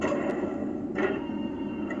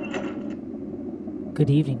Good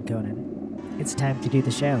evening, Conan. It's time to do the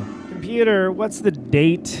show. Computer, what's the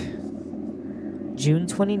date? June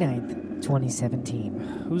 29th,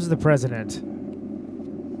 2017. Who's the president?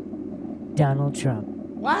 Donald Trump.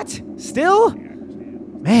 What? Still?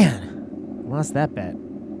 Man, lost that bet.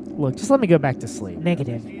 Look, just let me go back to sleep.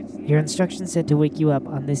 Negative. Your instructions said to wake you up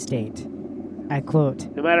on this date. I quote,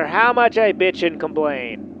 No matter how much I bitch and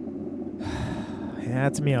complain. Yeah,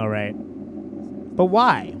 that's me all right. But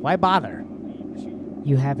why? Why bother?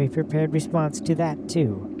 You have a prepared response to that,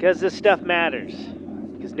 too. Because this stuff matters.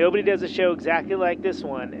 Because nobody does a show exactly like this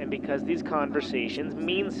one, and because these conversations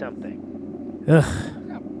mean something.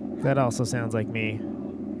 Ugh. That also sounds like me.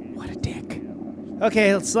 What a dick.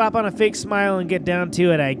 Okay, let's slap on a fake smile and get down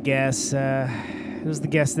to it, I guess. Who's the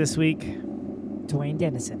guest this week? Duane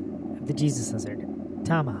Denison of the Jesus Lizard,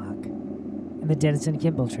 Tomahawk, and the Denison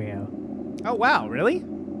Kimball Trio. Oh, wow, really?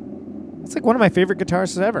 It's like one of my favorite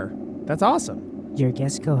guitarists ever. That's awesome. Your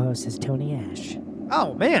guest co-host is Tony Ash.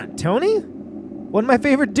 Oh, man, Tony? One of my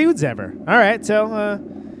favorite dudes ever. All right, so,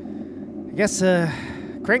 I guess,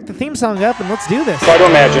 crank the theme song up and let's do this. Try to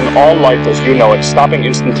imagine all life as you know it stopping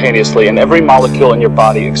instantaneously and every molecule in your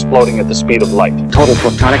body exploding at the speed of light. Total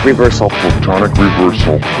protonic reversal. Protonic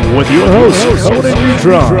reversal. With your host, Conan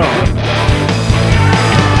Neutron.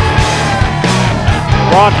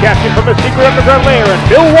 Broadcasting from a secret underground lair in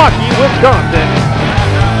Milwaukee, Wisconsin.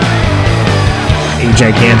 A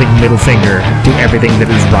gigantic middle finger to everything that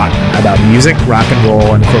is rotten about music, rock and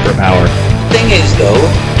roll, and corporate power. Thing is, though,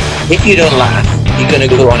 if you don't laugh, you're going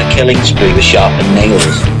to go on a killing spree with sharpened nails.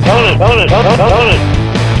 Conan.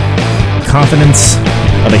 Confidence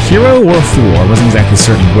of a hero or a fool, I wasn't exactly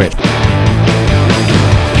certain which. It's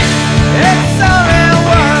only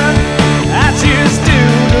one I choose to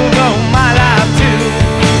devote my life to.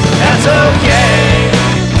 That's okay.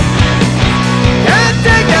 Can't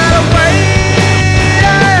take that away.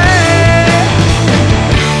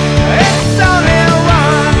 It's only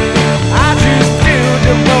one I choose to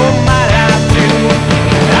devote my life to.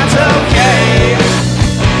 That's okay.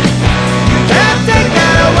 Can't take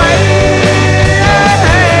that away.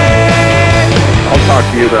 I'll talk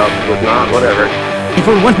to you about Slipknot, whatever.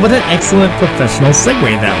 What an excellent professional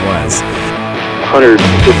segue that was. 150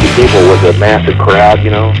 people with a massive crowd, you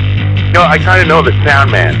know. You know, I kind of know the sound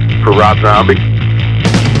man for Rob Zombie.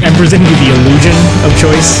 And presenting you the illusion of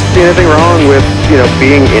choice. See anything wrong with,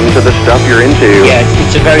 being into the stuff you're into? Yeah,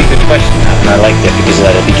 it's a very good question, and I liked it because it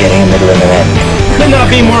had a beginning, a middle, and an end. Could not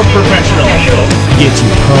be more professional. Get you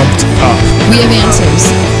pumped up. We have answers.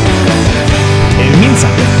 It means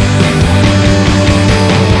something.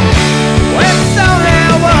 It's only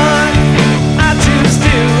one I choose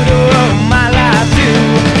to devote my life to.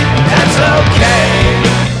 That's okay.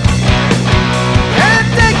 Can't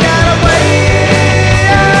take that away.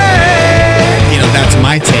 That's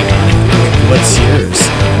my take on it. What's yours?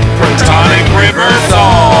 Protonic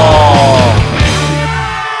reversal.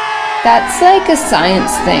 That's like a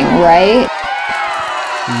science thing, right?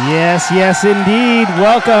 Yes, indeed.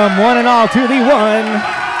 Welcome, one and all, to the one,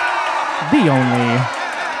 the only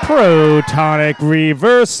Protonic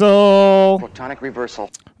reversal. Protonic reversal.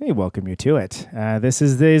 We welcome you to it. This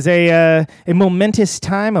is a momentous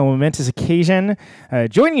time, a momentous occasion.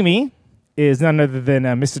 Joining me is none other than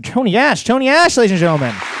Mr. Tony Ash. Tony Ash, ladies and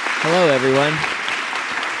gentlemen. Hello, everyone.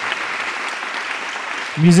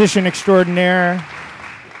 Musician extraordinaire,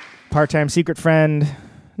 part-time secret friend.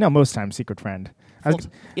 No, most-time secret friend. I was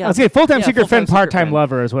going to say full-time secret friend, part-time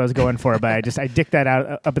lover is what I was going for, but I dicked that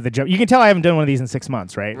out up at the jump. You can tell I haven't done one of these in 6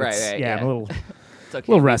 months, right? Right. Yeah, I'm a little, it's okay.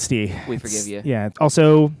 little rusty. We forgive you. Yeah.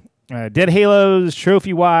 Also, Dead Halos,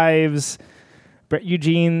 Trophy Wives, Brett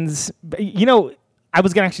Eugene's. I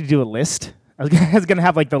was going to actually do a list. I was gonna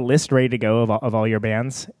have like the list ready to go of all your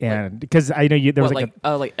bands, and because I know there was like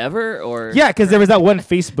ever or because there was that one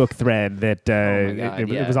Facebook thread that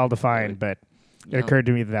it was all defined, but it occurred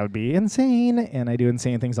to me that would be insane, and I do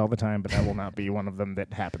insane things all the time, but that will not be one of them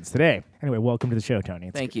that happens today. Anyway, welcome to the show,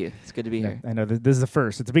 Tony. Thank you. It's good to be here. I know this is the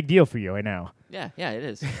first. It's a big deal for you. I know. Yeah, it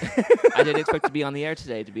is. I didn't expect to be on the air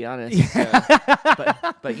today, to be honest. So, but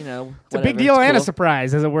it's a big deal and a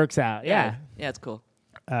surprise as it works out. Yeah, it's cool.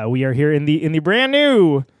 We are here in the brand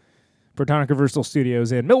new Protonic Reversal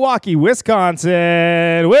Studios in Milwaukee, Wisconsin.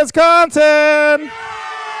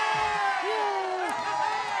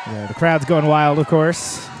 Yeah, the crowd's going wild, of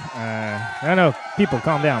course. No, people,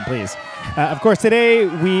 calm down, please. Of course, today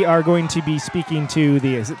we are going to be speaking to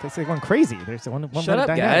the. It's going crazy. There's one. Shut up,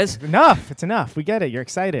 guys. Enough. It's enough. We get it. You're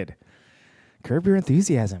excited. Curb your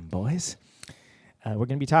enthusiasm, boys. We're going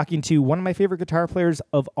to be talking to one of my favorite guitar players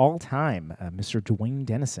of all time, Mr. Duane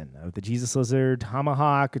Denison of the Jesus Lizard,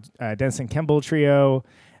 Tomahawk, Denison Kemble Trio.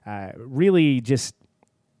 Really just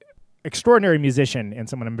extraordinary musician and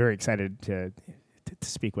someone I'm very excited to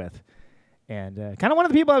speak with. And kind of one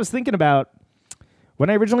of the people I was thinking about when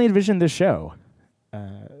I originally envisioned this show.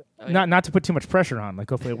 Not to put too much pressure on, like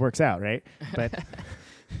hopefully it works out, right? But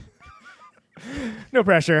no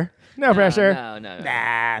pressure. No pressure. No.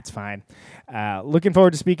 Nah, it's fine. Looking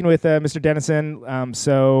forward to speaking with Mr. Denison.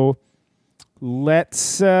 So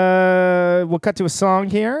let's we'll cut to a song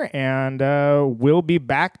here, and we'll be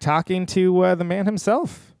back talking to the man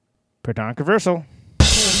himself, Protonic Reversal.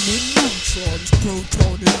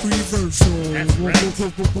 Protonic reversal. That's right.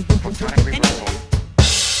 Protonic reversal.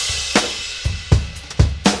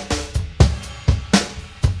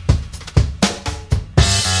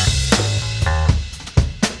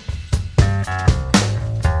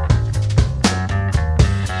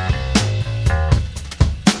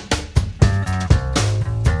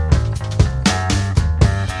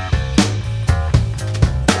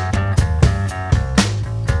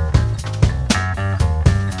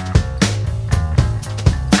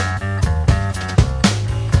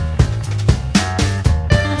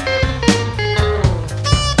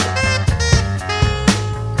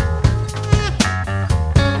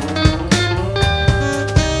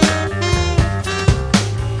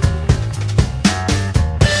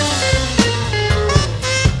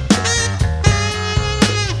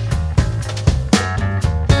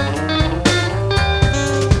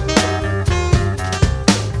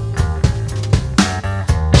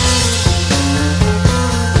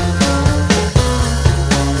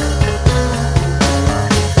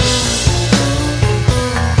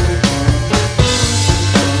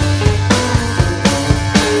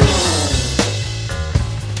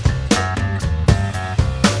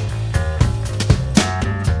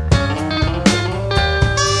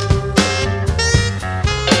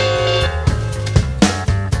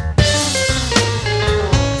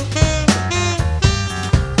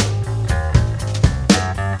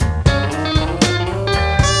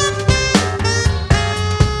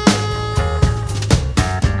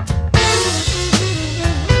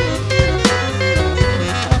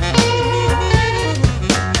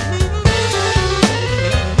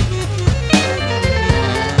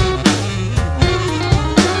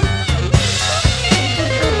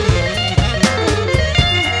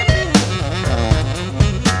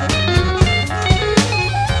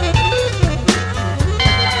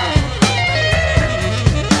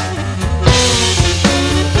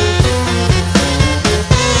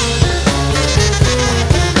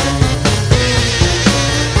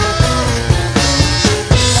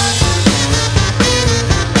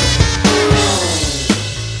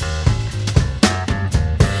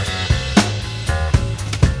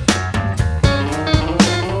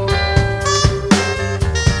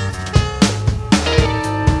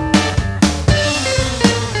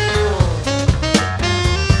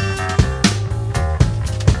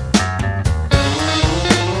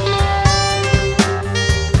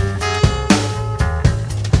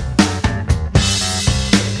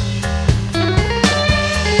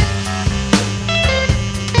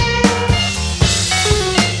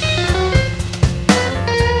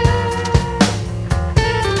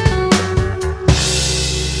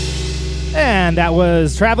 And that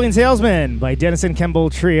was Traveling Salesman by Denison Kemble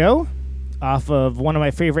Trio, off of one of my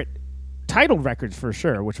favorite titled records for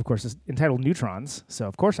sure, which of course is entitled Neutrons. So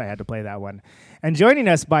of course I had to play that one. And joining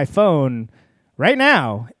us by phone right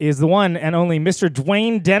now is the one and only Mr.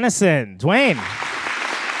 Duane Denison. Duane.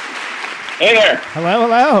 Hey there. Hello,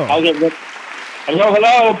 hello. How's it look?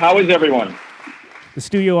 Hello. How is everyone? The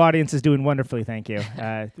studio audience is doing wonderfully, thank you.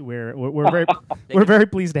 We're very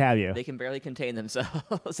pleased to have you. They can barely contain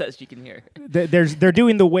themselves, as you can hear. They're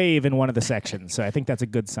doing the wave in one of the sections, so I think that's a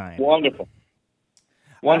good sign. Wonderful.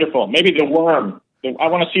 Maybe the worm. I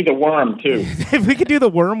want to see the worm too. If we could do the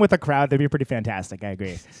worm with a crowd, that'd be pretty fantastic. I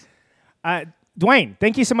agree. Duane,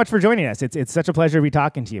 thank you so much for joining us. It's such a pleasure to be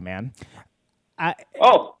talking to you, man.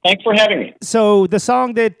 Thanks for having me. So the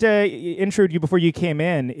song that introed you before you came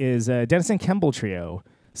in is Denison Kemble Trio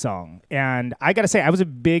song. And I got to say, I was a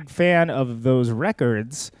big fan of those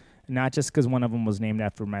records, not just because one of them was named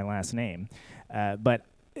after my last name, but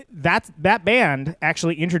that band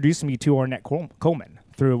actually introduced me to Ornette Coleman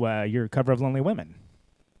through your cover of Lonely Women.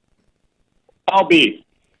 I'll be.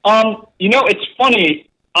 It's funny.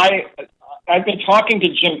 I've been talking to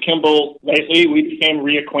Jim Kimball lately. We became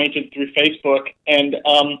reacquainted through Facebook, and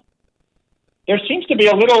there seems to be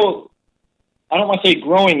a little, I don't want to say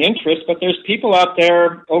growing interest, but there's people out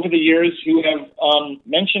there over the years who have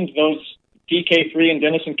mentioned those DK3 and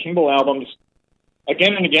Denison Kimball albums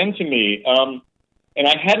again and again to me. And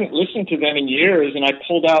I hadn't listened to them in years, and I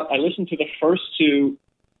listened to the first two,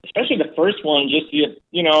 especially the first one, just a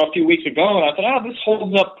few weeks ago, and I thought, this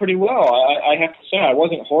holds up pretty well. I have to say, I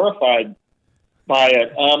wasn't horrified by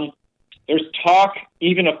it. There's talk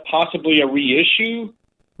even of possibly a reissue.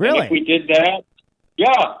 Really? And if we did that,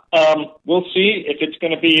 we'll see if it's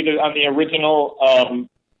going to be either on the original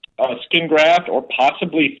Skin Graft or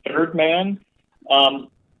possibly Third Man.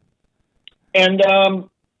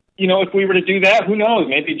 If we were to do that, who knows?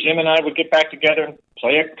 Maybe Jim and I would get back together and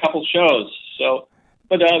play a couple shows. So,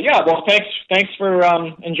 thanks for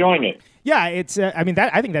enjoying it. Yeah, it's. I think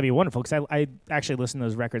that'd be wonderful because I actually listen to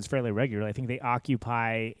those records fairly regularly. I think they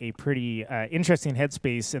occupy a pretty interesting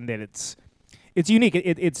headspace in that it's unique.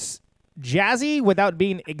 It's jazzy without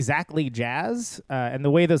being exactly jazz, and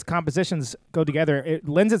the way those compositions go together, it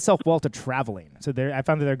lends itself well to traveling. So I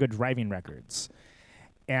found that they're good driving records.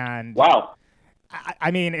 And wow.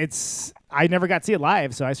 I never got to see it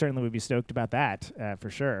live, so I certainly would be stoked about that for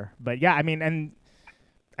sure. But yeah, and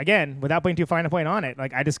again, without putting too fine a point on it,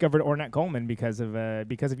 like I discovered Ornette Coleman because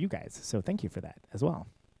of you guys. So thank you for that as well.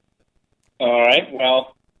 All right.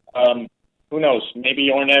 Well, who knows? Maybe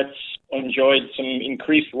Ornette's enjoyed some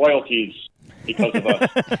increased royalties because of us.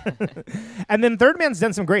 And then Third Man's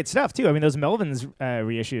done some great stuff too. I mean, those Melvins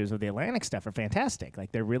reissues of the Atlantic stuff are fantastic.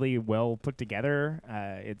 Like they're really well put together.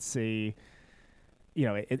 It's a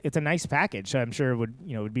it's a nice package. So I'm sure it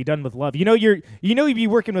would be done with love. You'd be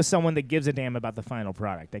working with someone that gives a damn about the final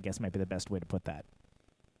product. I guess might be the best way to put that.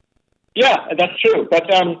 Yeah, that's true. But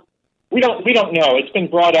we don't know. It's been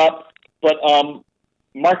brought up, but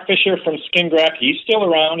Mark Fisher from Skin Graft, he's still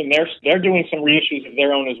around, and they're doing some reissues of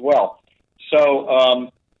their own as well.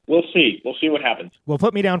 So we'll see. We'll see what happens. Well,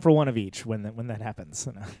 put me down for one of each when that happens.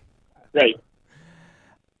 Great.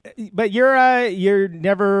 But you're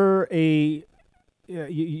never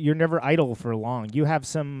you're never idle for long. You have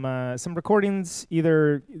some recordings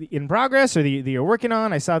either in progress or that you're working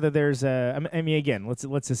on. I saw that there's again, let's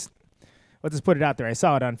just put it out there. I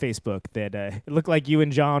saw it on Facebook that it looked like you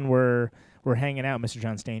and John were hanging out, Mr.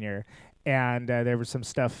 John Stanier, and there was some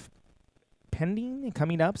stuff pending and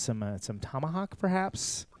coming up, some Tomahawk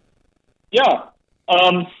perhaps. Yeah.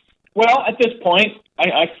 Well, at this point,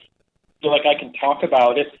 I feel like I can talk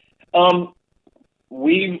about it.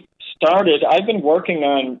 I've been working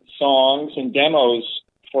on songs and demos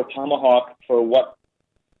for Tomahawk for what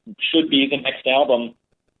should be the next album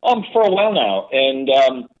for a while now.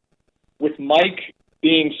 And with Mike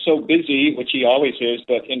being so busy, which he always is,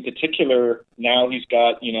 but in particular now he's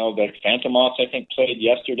got, the Phantom Moths, I think, played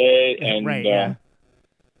yesterday. And right, yeah.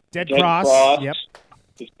 Dead Cross yep.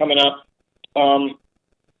 is coming up.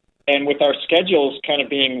 And with our schedules kind of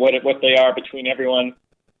being what they are between everyone,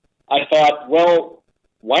 I thought, well,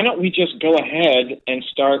 why don't we just go ahead and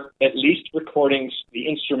start at least recording the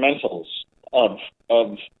instrumentals of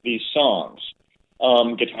these songs,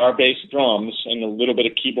 guitar, bass, drums, and a little bit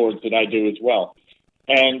of keyboards that I do as well.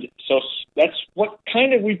 And so that's what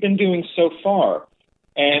kind of we've been doing so far.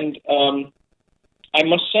 And I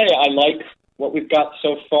must say I like what we've got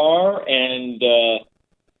so far, and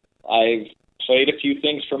I've played a few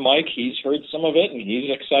things for Mike. He's heard some of it, and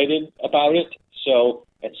he's excited about it. So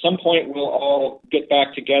at some point, we'll all get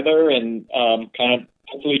back together and kind of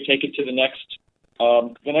hopefully take it to the next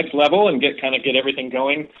level and get everything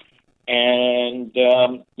going, and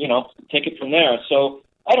take it from there. So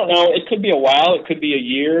I don't know. It could be a while. It could be a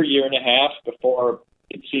year and a half before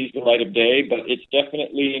it sees the light of day, but it's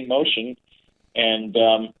definitely in motion. And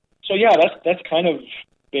so yeah, that's kind of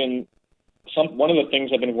been one of the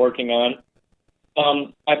things I've been working on.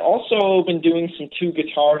 I've also been doing some 2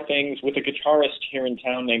 guitar things with a guitarist here in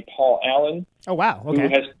town named Paul Allen. Oh, wow.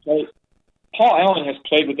 Okay. Paul Allen has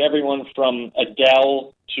played with everyone from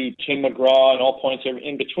Adele to Tim McGraw and all points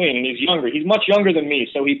in between, and he's younger. He's much younger than me,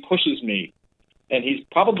 so he pushes me. And he's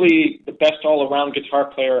probably the best all-around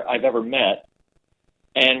guitar player I've ever met.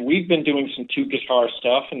 And we've been doing some 2 guitar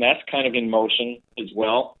stuff, and that's kind of in motion as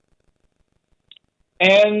well.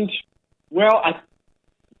 And, well,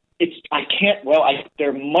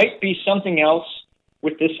 there might be something else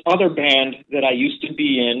with this other band that I used to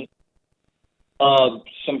be in,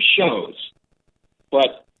 some shows,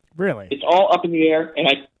 but really, it's all up in the air, and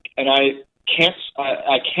I can't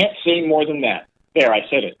say more than that. There, I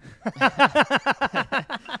said it.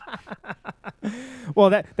 Well,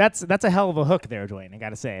 that's a hell of a hook there, Duane. I got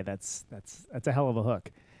to say that's a hell of a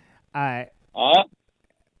hook.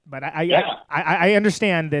 But I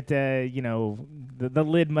understand that the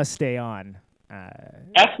lid must stay on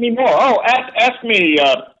Ask me more. Oh, ask me,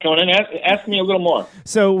 Conan. Ask me a little more.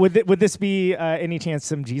 So would this be any chance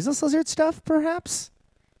some Jesus Lizard stuff, perhaps?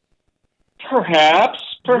 Perhaps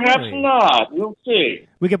Really? not. We'll see.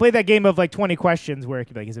 We could play that game of like 20 questions where it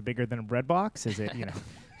could be like, is it bigger than a bread box? Is it,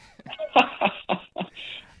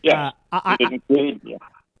 Yeah.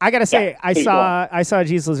 I gotta say, Yeah, I saw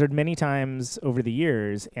Jesus Lizard many times over the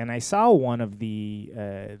years, and I saw one of the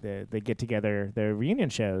get together, the reunion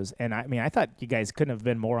shows, and I thought you guys couldn't have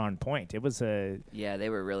been more on point. It was Yeah, they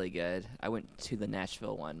were really good. I went to the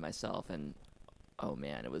Nashville one myself, and oh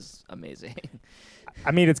man, it was amazing.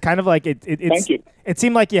 I mean, it's kind of like Thank you. It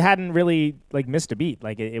seemed like you hadn't really like missed a beat.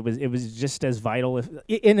 Like it was just as vital,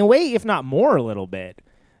 in a way, if not more, a little bit.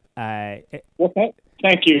 Well,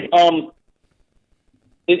 thank you.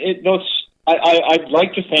 I'd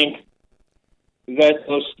like to think that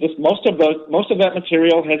most of that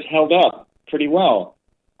material has held up pretty well.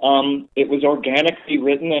 It was organically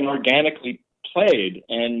written and organically played,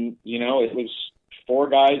 and it was four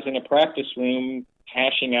guys in a practice room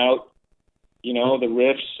hashing out, the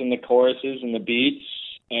riffs and the choruses and the beats,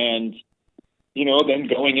 and then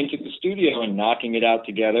going into the studio and knocking it out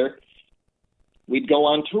together. We'd go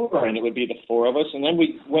on tour, and it would be the four of us, and then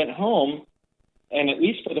we went home. And at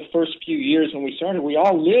least for the first few years when we started, we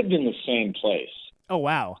all lived in the same place. Oh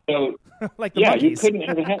wow! So like the monkeys.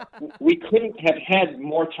 We couldn't have had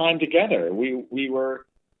more time together. We were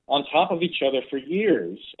on top of each other for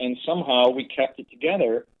years, and somehow we kept it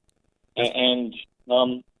together. And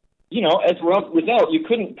as a result, you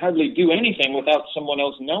couldn't hardly do anything without someone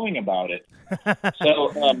else knowing about it.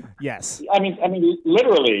 So yes, I mean,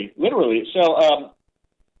 literally. So.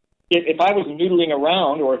 If I was noodling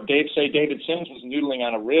around, or if David Sims was noodling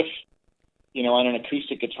on a riff, on an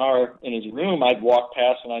acoustic guitar in his room, I'd walk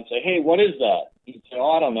past and I'd say, "Hey, what is that?" He'd say,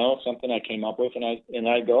 "Oh, I don't know, something I came up with," and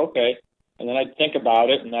I'd go, "Okay," and then I'd think about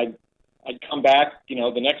it, and I'd come back,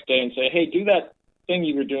 the next day and say, "Hey, do that thing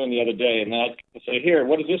you were doing the other day," and then I'd say, "Here,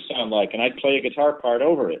 what does this sound like?" And I'd play a guitar part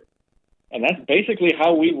over it, and that's basically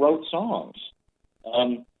how we wrote songs.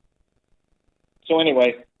 So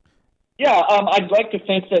anyway. Yeah, I'd like to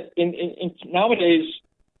think that in nowadays,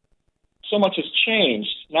 so much has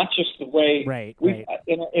changed. Not just the way. Right.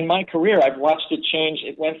 In my career, I've watched it change.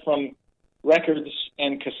 It went from records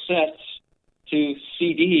and cassettes to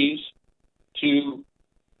CDs. To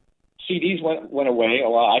CDs went away.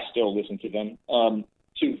 Well, I still listen to them.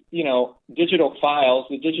 To digital files,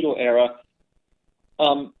 the digital era.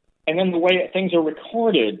 And then the way things are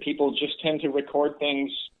recorded, people just tend to record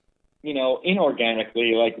things.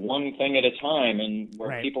 Inorganically, like one thing at a time, and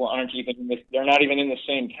where people aren't even they're not even in the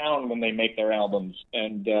same town when they make their albums,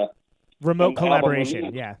 and remote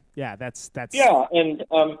collaboration. Yeah, that's yeah. And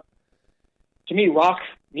to me, rock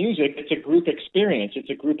music, it's a group experience. It's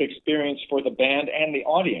a group experience for the band and the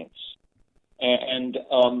audience. And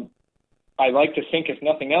I like to think, if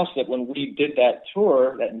nothing else, that when we did that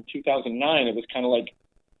tour, that in 2009, it was kind of like,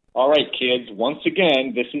 all right, kids, once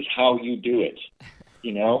again, this is how you do it.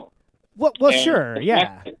 Well, sure,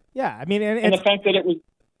 yeah. I mean, and the fact that it was,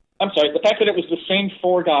 the fact that it was the same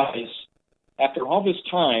four guys, after all this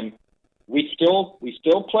time, we still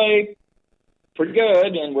play pretty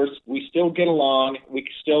good, and we still get along. We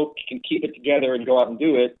still can keep it together and go out and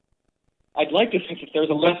do it. I'd like to think that there's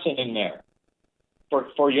a lesson in there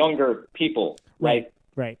for younger people. Right.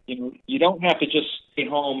 You don't have to just stay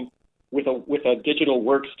home with a digital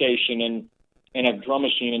workstation and a drum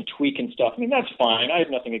machine and tweaking stuff. I mean, that's fine. I have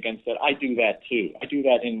nothing against that. I do that too. I do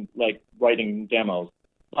that in writing demos.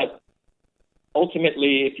 But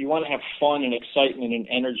ultimately, if you want to have fun and excitement and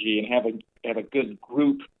energy and have a good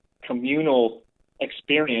group communal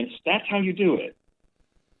experience, that's how you do it.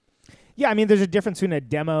 Yeah, I mean, there's a difference between a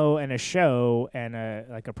demo and a show and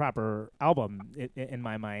a proper album in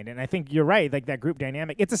my mind. And I think you're right, like that group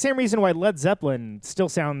dynamic. It's the same reason why Led Zeppelin still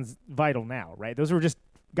sounds vital now, right? Those were just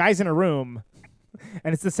guys in a room,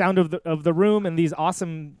 and it's the sound of the room and these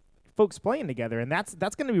awesome folks playing together, and that's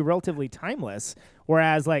going to be relatively timeless.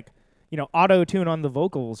 Whereas auto tune on the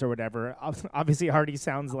vocals or whatever obviously already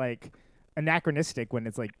sounds like anachronistic when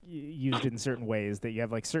it's like used in certain ways, that you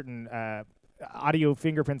have like certain audio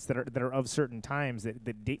fingerprints that are of certain times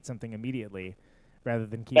that date something immediately rather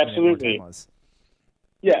than keeping it more timeless.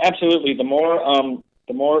 Yeah, absolutely. The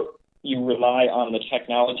more you rely on the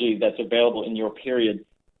technology that's available in your period,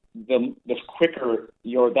 the quicker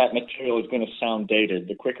that material is going to sound dated.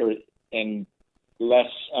 The quicker and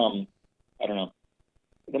less, the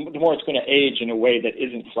more it's going to age in a way that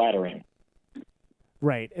isn't flattering.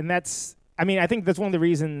 Right, and I think that's one of the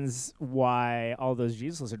reasons why all those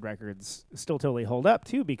Jesus Lizard records still totally hold up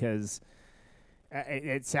too, because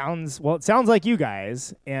It sounds like you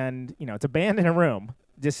guys, and it's a band in a room.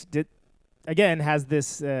 Again, has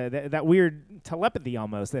this that weird telepathy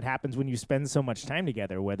almost that happens when you spend so much time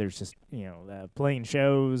together, whether it's just playing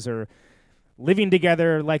shows or living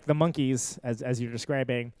together like the monkeys, as you're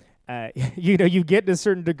describing. You get a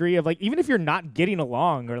certain degree of even if you're not getting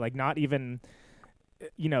along or not even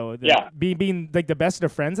being like the best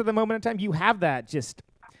of friends at the moment in time, you have that just.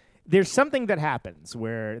 There's something that happens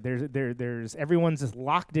where there's everyone's just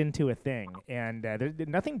locked into a thing, and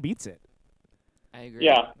nothing beats it. I agree.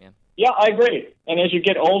 Yeah, I agree. And as you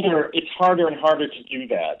get older, it's harder and harder to do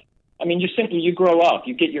that. I mean, you grow up,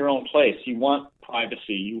 you get your own place, you want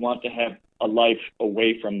privacy, you want to have a life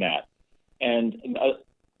away from that, and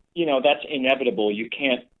that's inevitable. You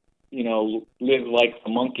can't live like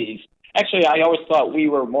the monkeys. Actually, I always thought we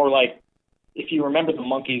were more like. If you remember the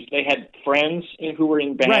Monkees, they had friends who were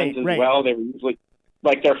in bands as well. They were usually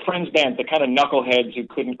like their friends' bands, the kind of knuckleheads who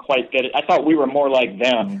couldn't quite get it. I thought we were more like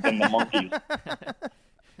them than the Monkees.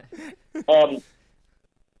 And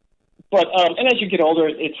as you get older,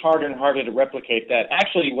 it's harder and harder to replicate that.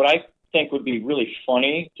 Actually, what I think would be really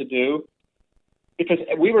funny to do, because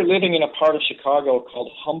we were living in a part of Chicago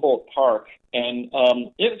called Humboldt Park, and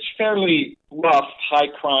it's fairly rough, high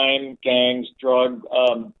crime, gangs, drug,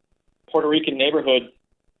 Puerto Rican neighborhood.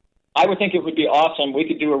 I would think it would be awesome. We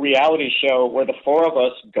could do a reality show where the four of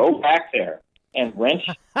us go back there and rent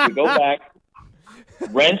the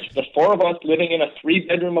four of us living in a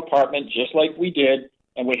 3-bedroom apartment just like we did,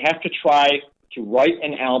 and we have to try to write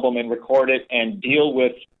an album and record it and deal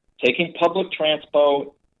with taking public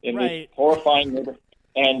transpo in this horrifying neighborhood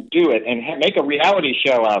and do it and make a reality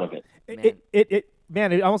show out of it.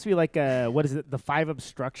 Man, it'd almost be like what is it? The 5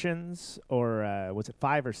 Obstructions, or was it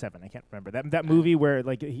 5 or 7? I can't remember that movie where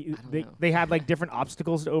they had different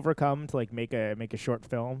obstacles to overcome to make a short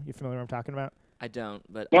film. You familiar with what I'm talking about? I don't,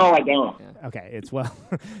 but no, I don't. Yeah. Okay, it's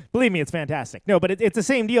believe me, it's fantastic. No, but it's the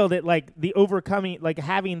same deal that the overcoming,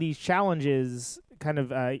 having these challenges, kind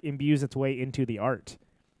of imbues its way into the art.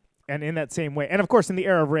 And in that same way, and of course, in the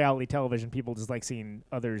era of reality television, people just like seeing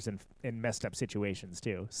others in messed up situations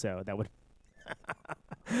too. So that would.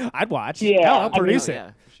 I'd watch. Yeah, I'll produce it.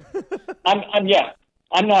 Yeah.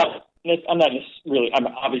 I'm not really.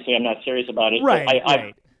 Obviously, I'm not serious about it. Right.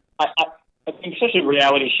 I think especially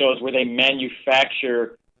reality shows where they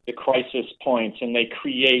manufacture the crisis points and they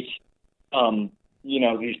create,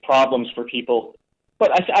 these problems for people.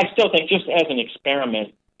 But I still think, just as an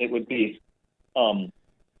experiment, it would be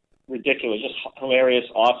ridiculous, just hilarious,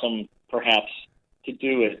 awesome, perhaps, to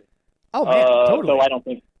do it. Oh man, totally. So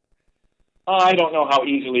I don't know how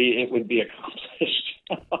easily it would be accomplished.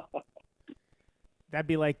 That'd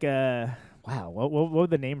be like, wow, what would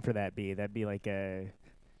the name for that be? That'd be like a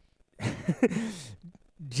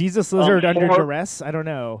Jesus Lizard under duress? I don't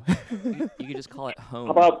know. You could just call it Home.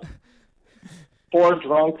 How about 4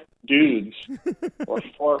 drunk dudes? Or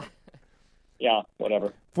 4, yeah,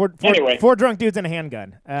 whatever. Anyway. 4 drunk dudes and a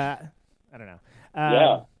handgun. I don't know.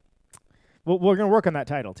 Yeah. Well, we're going to work on that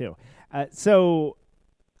title, too. So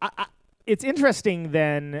it's interesting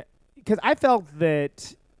then, because I felt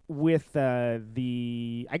that with I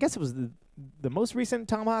guess it was the most recent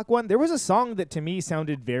Tomahawk one, there was a song that to me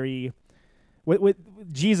sounded very with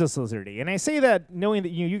Jesus Lizardy. And I say that knowing that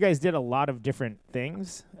you guys did a lot of different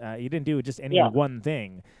things. You didn't do just any one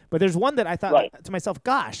thing. But there's one that I thought to myself,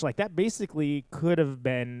 gosh, that basically could have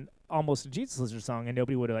been almost a Jesus Lizard song, and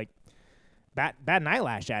nobody would have bat an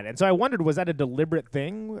eyelash at it. And so I wondered, was that a deliberate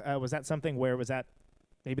thing? Was that something where was that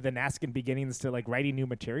maybe the nascent beginnings to writing new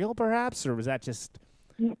material, perhaps, or was that just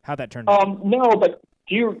how that turned out? No, but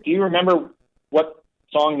do you remember what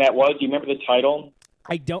song that was? Do you remember the title?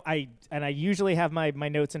 I don't. I usually have my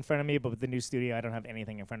notes in front of me, but with the new studio, I don't have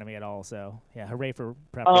anything in front of me at all. So yeah, hooray for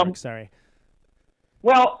prep work. Sorry.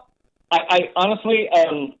 Well, I honestly,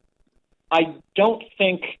 I don't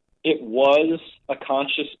think it was a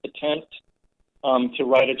conscious attempt to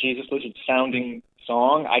write a Jesus Lizard sounding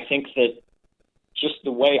song. I think that just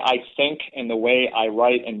the way I think and the way I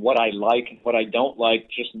write and what I like and what I don't like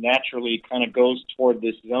just naturally kind of goes toward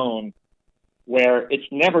this zone where it's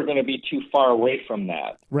never going to be too far away from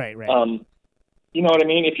that. Right. You know what I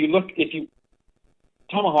mean?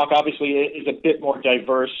 Tomahawk obviously is a bit more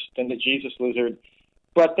diverse than the Jesus Lizard,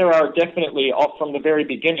 but there are definitely, all from the very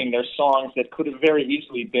beginning, there's songs that could have very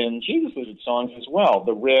easily been Jesus Lizard songs as well.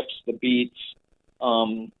 The riffs, the beats,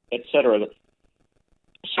 etc.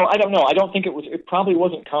 So I don't know. I don't think it probably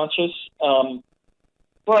wasn't conscious.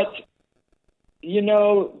 But,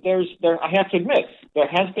 I have to admit, there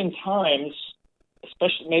has been times,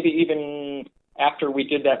 especially maybe even after we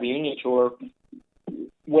did that reunion tour,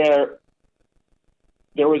 where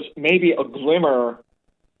there was maybe a glimmer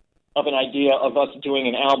of an idea of us doing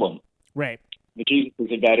an album. Right. The Jesus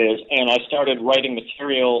Lizard, that is. And I started writing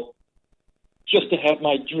material just to have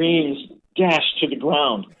my dreams dashed to the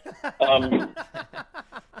ground.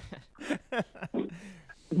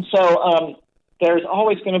 So there's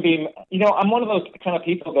always going to be, I'm one of those kind of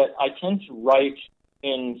people that I tend to write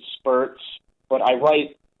in spurts, but I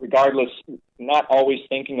write regardless, not always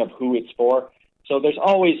thinking of who it's for. So there's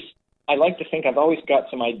always, I like to think I've always got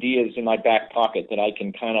some ideas in my back pocket that I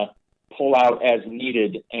can kind of pull out as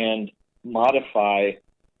needed and modify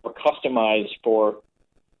or customize for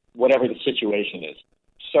whatever the situation is.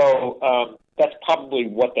 So that's probably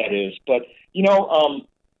what that is. But,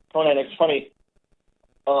 Conan, it's funny.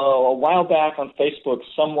 A while back on Facebook,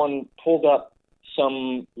 someone pulled up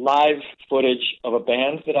some live footage of a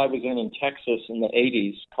band that I was in Texas in the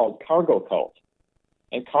 80s called Cargo Cult.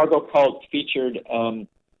 And Cargo Cult featured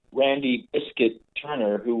Randy Biscuit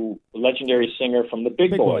Turner, who a legendary singer from the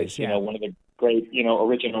Big Boys, yeah. One of the great,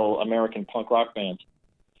 original American punk rock bands,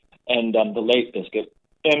 and the late Biscuit.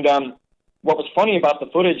 And what was funny about the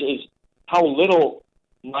footage is how little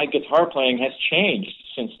my guitar playing has changed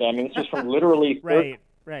since then. I mean, this was from literally from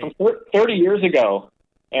 30 years ago,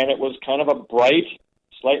 and it was kind of a bright,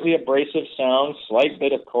 slightly abrasive sound, slight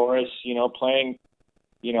bit of chorus, playing,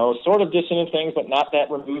 sort of dissonant things, but not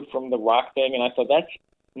that removed from the rock thing. And I thought that's,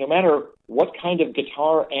 no matter what kind of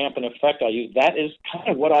guitar amp and effect I use, that is kind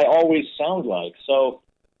of what I always sound like. So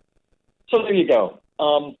there you go.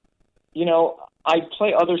 I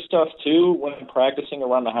play other stuff too when I'm practicing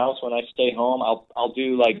around the house. When I stay home, I'll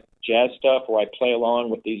do like jazz stuff where I play along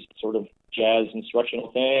with these sort of jazz instructional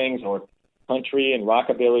things, or country and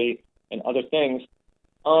rockabilly and other things.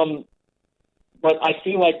 But I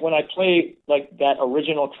feel like when I play like that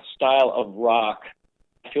original style of rock,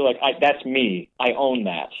 I feel like that's me. I own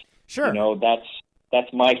that. Sure.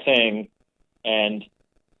 That's my thing, and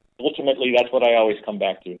ultimately that's what I always come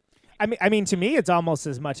back to. I mean, to me, it's almost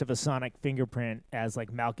as much of a sonic fingerprint as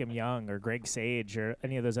like Malcolm Young or Greg Sage or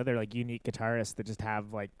any of those other like unique guitarists that just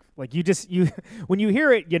have like you when you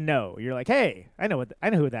hear it, you're like, hey, I know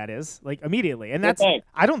who that is, like immediately. And that's,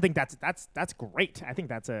 I don't think that's great. I think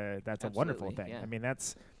that's a wonderful thing. Yeah. I mean,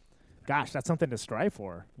 that's something to strive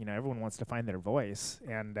for. Everyone wants to find their voice,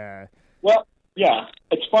 and well, yeah,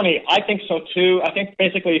 it's funny. I think so too. I think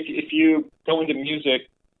basically if you go into music,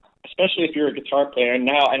 especially if you're a guitar player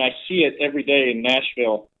now, and I see it every day in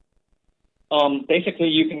Nashville, basically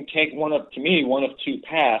you can take one of two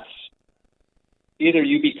paths. Either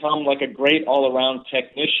you become like a great all-around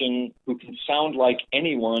technician who can sound like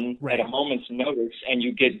anyone at a moment's notice, and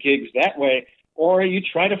you get gigs that way, or you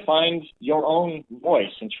try to find your own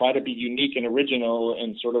voice and try to be unique and original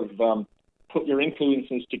and sort of put your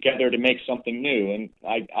influences together to make something new. And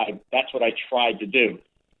I that's what I tried to do.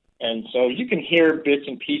 And so you can hear bits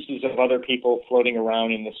and pieces of other people floating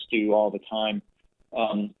around in the stew all the time.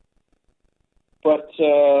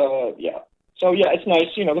 Yeah. So, yeah, it's nice,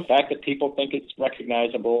 the fact that people think it's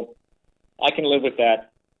recognizable. I can live with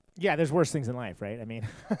that. Yeah, there's worse things in life, right? I mean,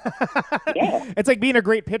 yeah. It's like being a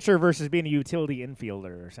great pitcher versus being a utility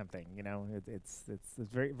infielder or something, It's a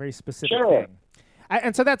very, very specific thing.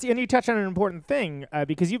 And so and you touch on an important thing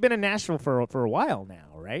because you've been in Nashville for a while now,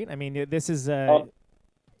 right? I mean, this is...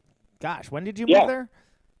 Gosh, when did you move there?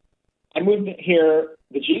 I moved here.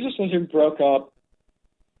 The Jesus Lizard broke up,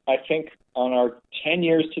 I think, on our 10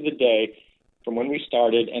 years to the day from when we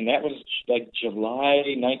started, and that was like July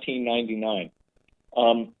 1999.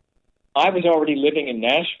 I was already living in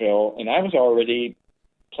Nashville, and I was already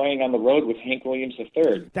playing on the road with Hank Williams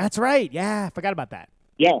III. That's right. Yeah, I forgot about that.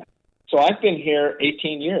 Yeah. So I've been here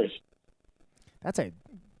 18 years. That's a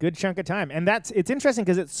good chunk of time. And it's interesting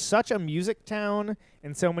because it's such a music town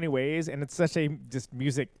in so many ways, and it's such a just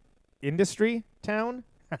music industry town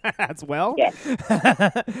as well. Yeah.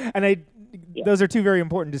 And those are two very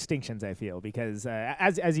important distinctions, I feel, because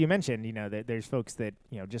as you mentioned, there's folks that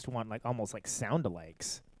just want like almost like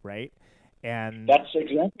sound-alikes, right? And that's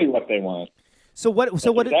exactly what they want.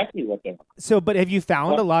 Exactly what they want. But have you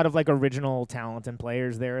found a lot of like original talent and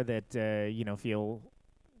players there that feel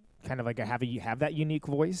kind of like have that unique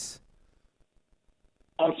voice?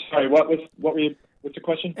 I'm sorry. What's the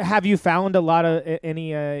question? Have you found a lot of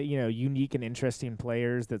any unique and interesting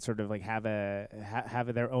players that sort of like have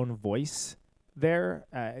their own voice there?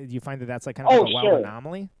 Do you find that that's like kind of like a wild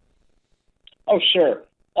anomaly? Oh, sure.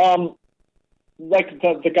 Like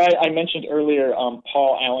the guy I mentioned earlier,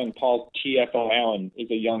 Paul TFO Allen,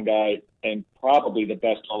 is a young guy and probably the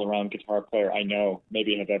best all-around guitar player I know,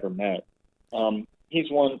 maybe have ever met.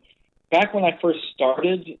 He's one. Back when I first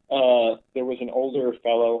started, there was an older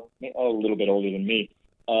fellow, a little bit older than me,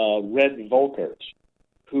 Red Volkert,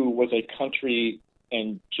 who was a country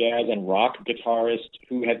and jazz and rock guitarist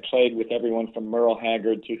who had played with everyone from Merle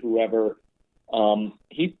Haggard to whoever.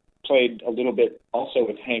 He played a little bit also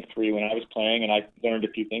with Hank 3 when I was playing, and I learned a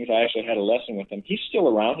few things. I actually had a lesson with him. He's still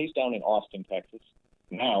around. He's down in Austin, Texas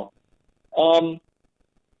now.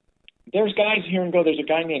 There's guys here and go. There's a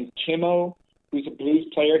guy named Timo who's a blues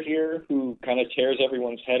player here who kind of tears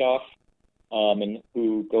everyone's head off, and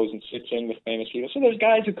who goes and sits in with famous people. So there's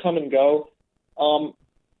guys who come and go.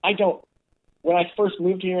 When I first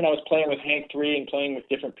moved here and I was playing with Hank 3 and playing with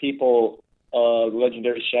different people,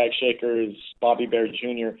 legendary Shag Shakers, Bobby Bear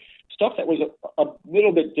Jr., stuff that was a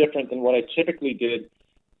little bit different than what I typically did,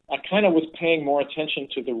 I kind of was paying more attention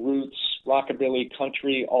to the roots, rockabilly,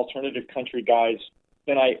 country, alternative country guys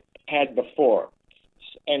than I had before.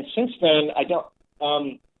 And since then,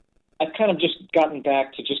 I've kind of just gotten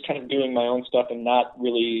back to just kind of doing my own stuff and not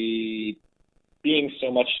really being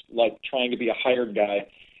so much like trying to be a hired guy.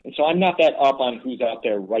 And so I'm not that up on who's out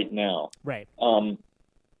there right now. Right.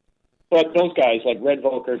 But those guys like Red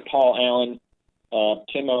Volkert, Paul Allen,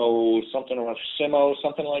 Timo, Simo,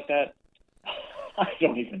 something like that. I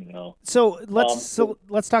don't even know. So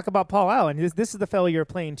let's talk about Paul Allen. This is the fellow you're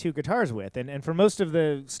playing two guitars with, and for most of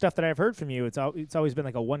the stuff that I've heard from you, it's always been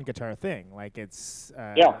like a one guitar thing. Like it's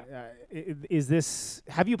is this?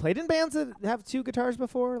 Have you played in bands that have two guitars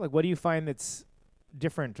before? Like, what do you find that's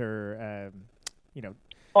different or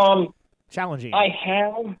challenging? I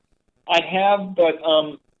have, but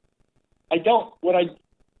I don't. What I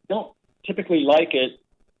don't typically like it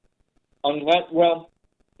unless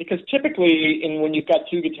because typically when you've got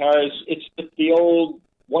two guitars, it's the old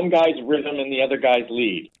one guy's rhythm and the other guy's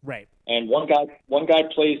lead. Right. And one guy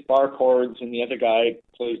plays bar chords and the other guy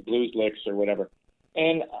plays blues licks or whatever.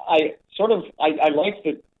 And I like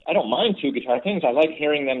I don't mind two guitar things. I like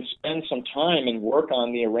hearing them spend some time and work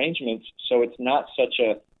on the arrangements, so it's not such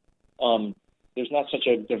a there's not such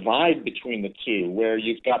a divide between the two where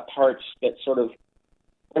you've got parts that sort of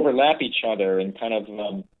overlap each other and kind of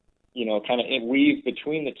weave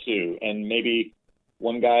between the two, and maybe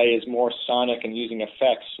one guy is more sonic and using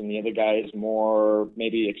effects and the other guy is more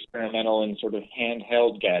maybe experimental and sort of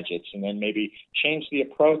handheld gadgets, and then maybe change the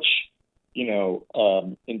approach,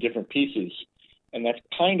 in different pieces. And that's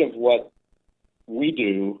kind of what we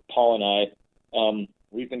do, Paul and I.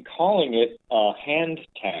 We've been calling it Hand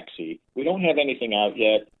Taxi. We don't have anything out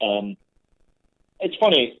yet. It's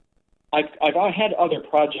funny. I've had other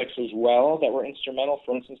projects as well that were instrumental.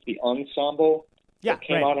 For instance, the Ensemble that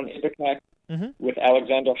came out on Ipecac with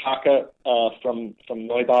Alexander Haka from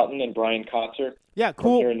Neubauten and Brian Kotzer. Yeah,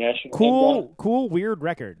 cool, weird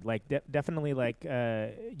record. Like definitely like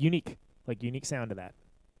unique sound to that.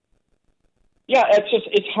 Yeah,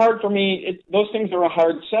 it's hard for me. Those things are a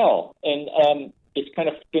hard sell, and it's kind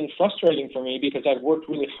of been frustrating for me because I've worked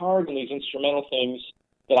really hard on these instrumental things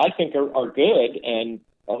that I think are good, and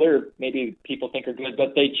other maybe people think are good,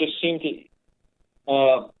 but they just seem to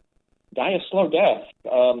die a slow death,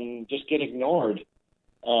 just get ignored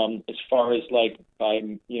as far as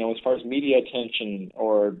as far as media attention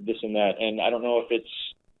or this and that. And I don't know if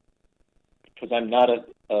it's because I'm not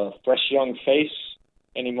a fresh young face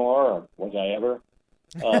anymore, or was I ever?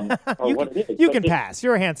 You can pass.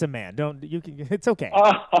 You're a handsome man. It's okay.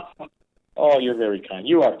 Oh, you're very kind.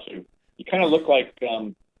 You are too. You kind of look like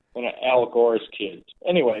one of Al Gore's kids.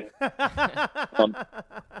 Anyway.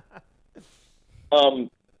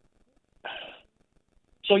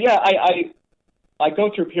 So yeah, I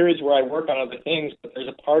go through periods where I work on other things, but there's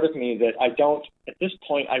a part of me that at this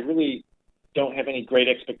point, I really don't have any great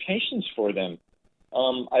expectations for them.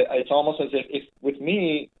 It's almost as if with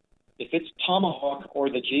me, if it's Tomahawk or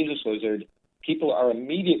the Jesus Lizard, people are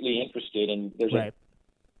immediately interested, and there's a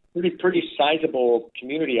pretty sizable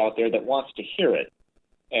community out there that wants to hear it,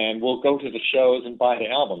 and will go to the shows and buy the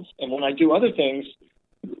albums. And when I do other things,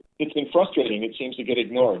 it's been frustrating. It seems to get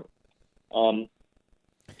ignored.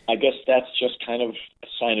 I guess that's just kind of a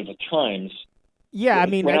sign of the times. Yeah, I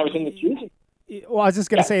mean, when I was in the music. Well, I was just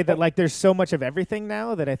going to say that there's so much of everything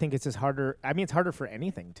now that I think it's just harder. I mean, it's harder for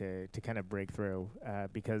anything to kind of break through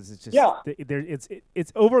because it's just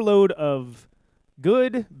it's overload of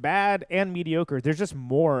good, bad, and mediocre. There's just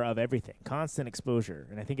more of everything, constant exposure,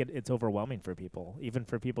 and I think it's overwhelming for people, even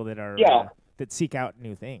for people that are that seek out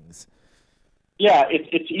new things. Yeah,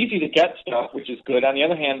 it's easy to get stuff, which is good. On the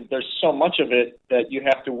other hand, there's so much of it that you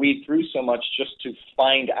have to weed through so much just to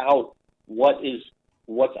find out what's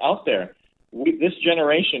out there. This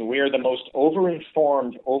generation, we are the most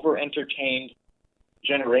over-informed, over-entertained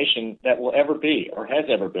generation that will ever be or has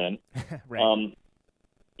ever been. Right.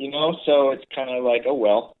 So it's kind of like, oh,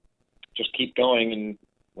 well, just keep going and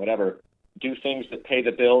whatever, do things that pay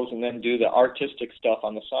the bills and then do the artistic stuff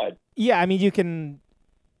on the side. Yeah, I mean, you can,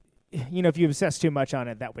 if you obsess too much on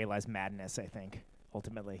it, that way lies madness, I think,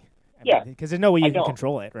 ultimately. Because there's no way you can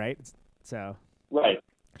control it, right? So. Right.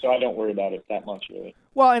 So I don't worry about it that much, really.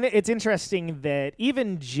 Well, and it's interesting that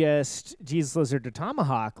even just Jesus Lizard to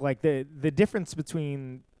Tomahawk, like the difference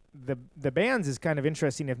between the bands is kind of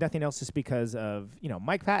interesting, if nothing else, just because of,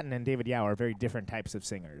 Mike Patton and David Yao are very different types of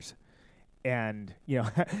singers. And,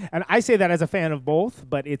 and I say that as a fan of both,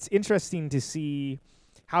 but it's interesting to see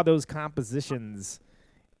how those compositions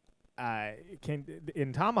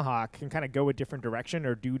in Tomahawk can kind of go a different direction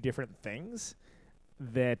or do different things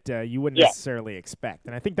that you wouldn't necessarily expect.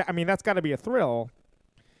 And I think that's got to be a thrill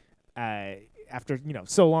after,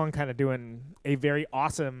 so long kind of doing a very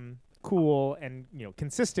awesome, cool, and,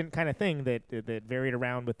 consistent kind of thing that varied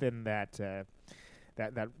around within the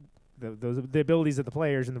abilities of the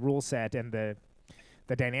players and the rule set and the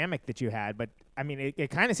dynamic that you had. But, I mean, it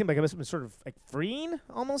kind of seemed like it must have been sort of like freeing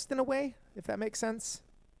almost in a way, if that makes sense.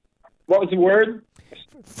 What was the word?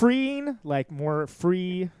 Freeing, like more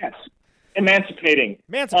free. Yes. Emancipating.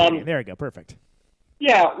 There you go. Perfect.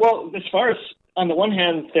 Yeah. Well, as far as on the one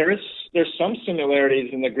hand, there's some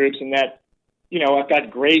similarities in the groups in that, I've got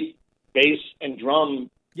great bass and drum,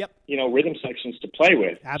 rhythm sections to play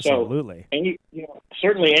with. Absolutely. So,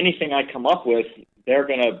 certainly anything I come up with, they're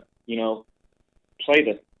gonna, play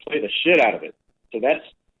the shit out of it.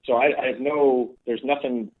 So I have there's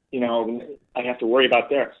nothing, I have to worry about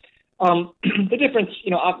there. The difference,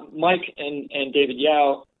 Mike and David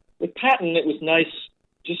Yao. With Patton, it was nice,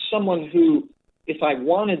 just someone who, if I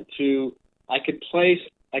wanted to, I could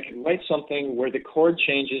write something where the chord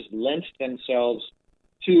changes lent themselves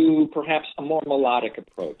to perhaps a more melodic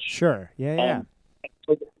approach. Sure, yeah.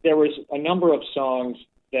 So there was a number of songs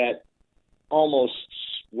that almost,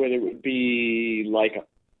 whether it would be like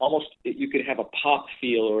you could have a pop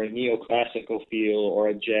feel or a neoclassical feel or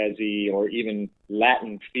a jazzy or even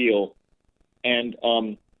Latin feel, and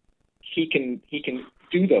he can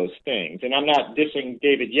do those things. And I'm not dissing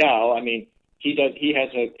David Yao. I mean, he has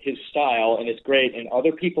his style, and it's great. And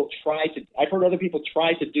other people I've heard other people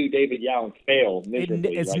try to do David Yao and fail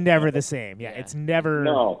miserably. It's never the same. Yeah, it's never.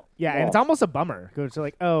 No. Yeah, and it's almost a bummer. It's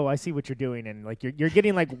like, oh, I see what you're doing, and like you're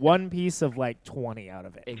getting like one piece of like 20 out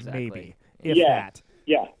of it, maybe, if that.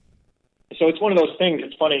 Yeah. So it's one of those things.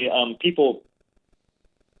 It's funny. People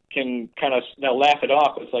can kind of laugh it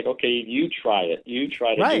off. It's like, okay, you try it. You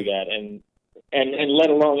try to do that, and let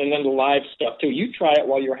alone, and then the live stuff too. You try it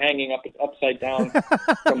while you're hanging upside down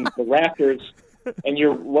from the rafters, and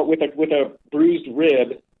you're with a bruised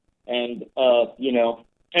rib, and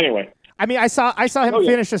Anyway, I mean, I saw him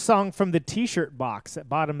finish a song from the T-shirt box at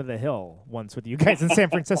Bottom of the Hill once with you guys in San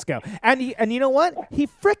Francisco, and you know what? He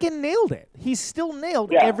frickin' nailed it. He still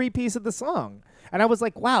nailed every piece of the song. And I was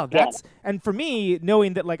like, wow, that's and for me,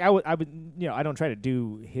 knowing that like I would I don't try to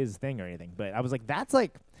do his thing or anything, but I was like, that's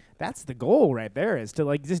the goal right there, is to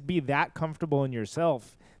like just be that comfortable in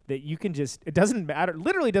yourself that you can just, it doesn't matter,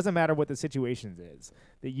 literally doesn't matter what the situation is,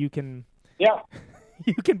 that you can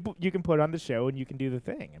you can put on the show and you can do the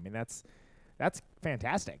thing. I mean, that's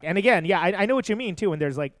fantastic. And again, I know what you mean too. And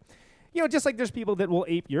there's like, just like there's people that will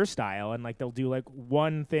ape your style and like they'll do like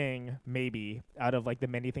one thing maybe out of like the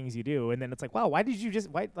many things you do, and then it's like, wow, why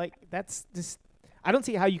that's just, I don't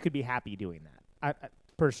see how you could be happy doing that. I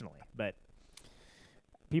personally, but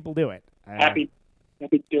people do it. Happy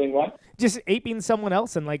doing what? Just aping someone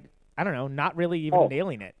else and like, I don't know, not really even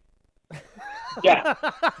nailing it. Yeah.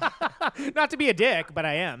 Not to be a dick, but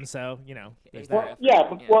I am. So there's that.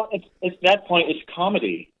 Well, it's that point. It's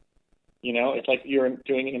comedy. It's like you're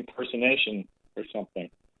doing an impersonation or something.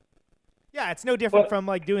 Yeah, it's no different from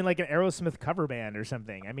like doing like an Aerosmith cover band or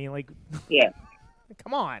something. I mean, like,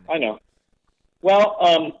 come on. I know. Well,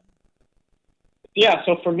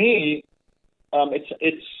 so for me,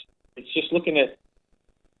 it's just looking at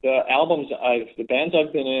the bands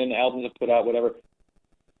I've been in, albums I've put out, whatever.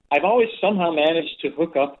 I've always somehow managed to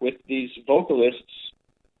hook up with these vocalists,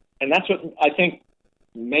 and that's what I think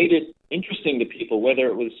made it interesting to people, whether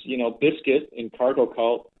it was, Biscuit in Cargo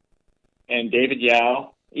Cult and David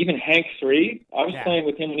Yao, even Hank 3. I was playing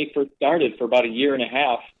with him when he first started for about a year and a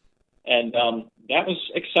half, and that was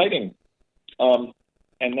exciting. And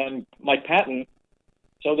then Mike Patton.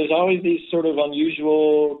 So there's always these sort of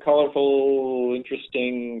unusual, colorful,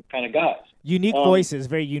 interesting kind of guys. Unique voices,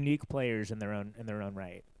 very unique players in their own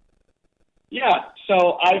right. Yeah,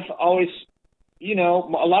 so I've always, a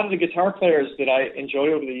lot of the guitar players that I enjoy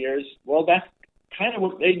over the years, well, that's kind of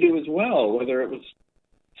what they do as well, whether it was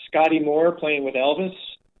Scotty Moore playing with Elvis,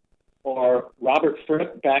 or Robert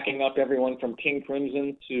Fripp backing up everyone from King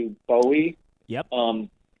Crimson to Bowie. Yep.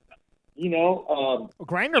 You know,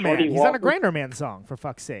 Grinder Man. He's on a Grinder Man song, for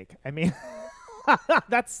fuck's sake. I mean,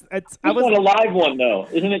 that's. I was not a live one though,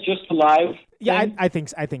 isn't it? Just a live. Yeah, thing?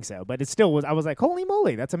 I think so. But it still was. I was like, holy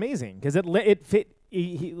moly, that's amazing because it fit.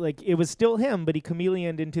 Like it was still him, but he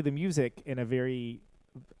chameleoned into the music in a very,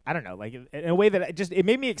 I don't know, like in a way that it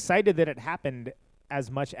made me excited that it happened as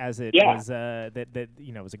much as it was. That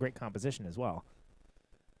you know, it was a great composition as well.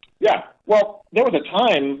 Yeah. Well, there was a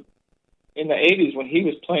time in the 80s when he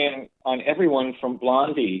was playing on everyone from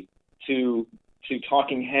Blondie to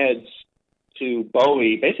Talking Heads to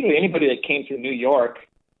Bowie. Basically anybody that came through New York,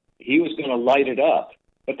 he was going to light it up.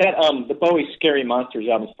 But that the Bowie Scary Monsters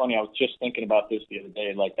album is funny. I was just thinking about this the other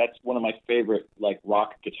day. Like that's one of my favorite like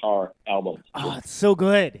rock guitar albums. Oh, it's so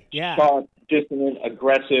good. Yeah. Soft, dissonant,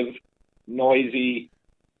 aggressive, noisy,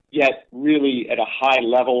 yet really at a high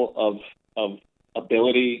level of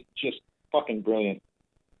ability. Just fucking brilliant.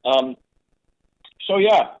 So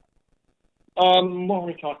yeah, what were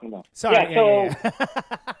we talking about? Sorry.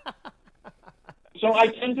 So I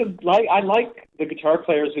tend to like the guitar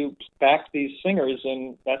players who back these singers,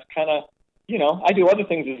 and that's kind of, you know, I do other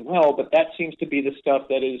things as well, but that seems to be the stuff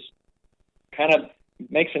that is kind of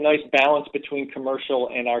makes a nice balance between commercial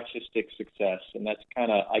and artistic success, and that's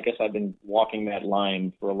kind of, I guess I've been walking that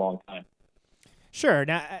line for a long time. Sure.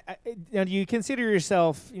 Now, do you consider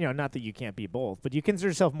yourself, you know, not that you can't be both, but do you consider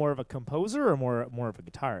yourself more of a composer or more of a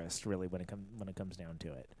guitarist, really, when it comes down to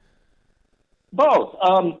it? Both.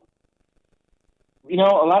 You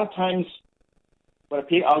know, a lot of times when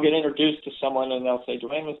I'll get introduced to someone and they'll say,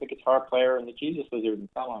 Duane was the guitar player in the Jesus Lizard and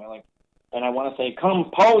so on. And I want to say,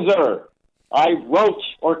 composer. I wrote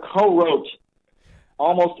or co-wrote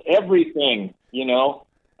almost everything, you know.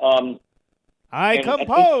 I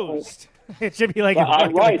composed. It should be like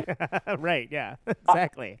right. Right, yeah,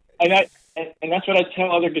 exactly. And that's what I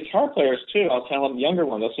tell other guitar players too. I'll tell them, younger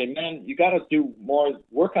ones, I'll say, man, you got to do more,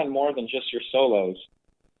 work on more than just your solos,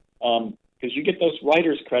 because you get those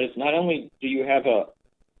writers' credits. Not only do you have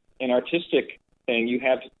an artistic thing, you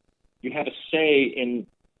have a say in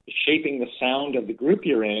shaping the sound of the group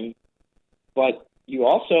you're in, but you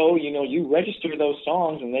also, you know, you register those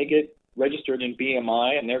songs and they get registered in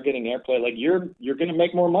BMI and they're getting airplay. Like you're going to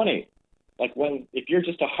make more money. Like if you're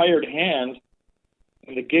just a hired hand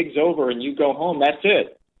and the gig's over and you go home, that's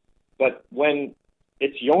it. But when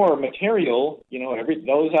it's your material, you know,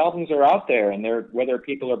 those albums are out there, and whether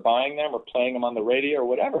people are buying them or playing them on the radio or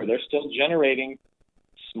whatever, they're still generating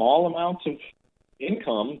small amounts of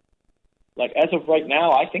income. Like as of right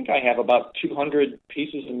now, I think I have about 200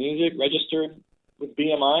 pieces of music registered with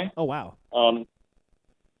BMI. Oh wow.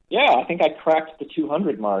 Yeah, I think I cracked the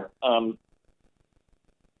 200 mark.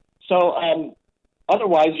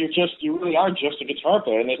 Otherwise, you really are just a guitar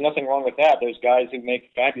player, and there's nothing wrong with that. There's guys who make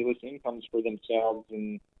fabulous incomes for themselves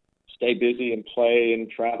and stay busy and play and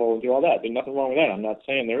travel and do all that. There's nothing wrong with that. I'm not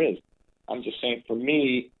saying there is. I'm just saying for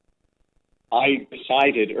me, I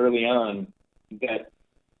decided early on that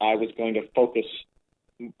I was going to focus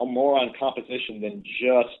more on composition than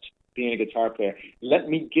just being a guitar player. Let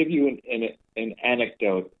me give you an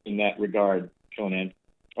anecdote in that regard, Conan.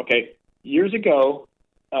 Okay, years ago,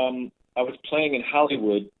 I was playing in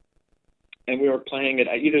Hollywood, and we were playing at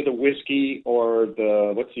either the Whiskey or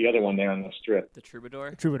what's the other one there on the Strip? The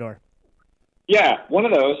Troubadour? Troubadour. Yeah, one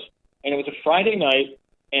of those. And it was a Friday night,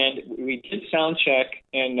 and we did sound check,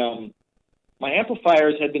 and my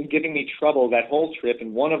amplifiers had been giving me trouble that whole trip,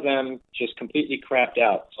 and one of them just completely crapped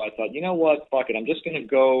out. So I thought, you know what, fuck it, I'm just going to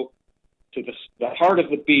go to the heart of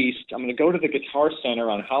the beast. I'm going to go to the Guitar Center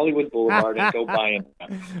on Hollywood Boulevard and go buy it.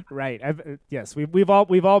 Right. Yes, we've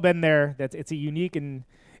all been there. It's a unique and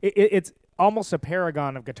it's almost a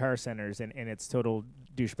paragon of Guitar Centers in its total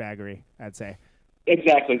douchebaggery, I'd say.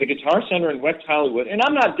 Exactly. The Guitar Center in West Hollywood. And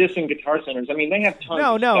I'm not dissing Guitar Centers. I mean, they have tons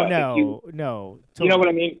of stuff. No. Totally. You know what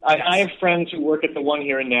I mean? Yes. I have friends who work at the one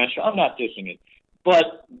here in Nashville. I'm not dissing it.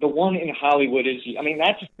 But the one in Hollywood is, I mean,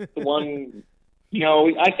 that's the one... You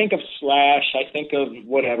know, I think of Slash, I think of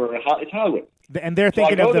whatever. It's Hollywood. And they're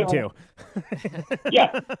thinking of them, too.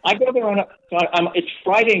 Yeah. I go there it's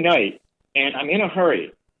Friday night, and I'm in a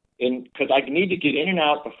hurry because I need to get in and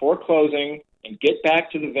out before closing and get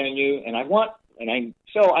back to the venue. And I go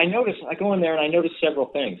in there and I notice several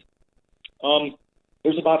things.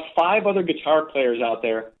 There's about 5 other guitar players out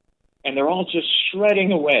there, and they're all just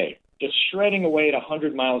shredding away at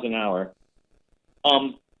 100 miles an hour.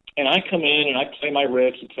 And I come in and I play my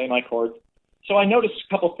riffs and play my chords. So I noticed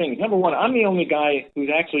a couple things. Number one, I'm the only guy who's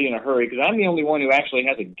actually in a hurry because I'm the only one who actually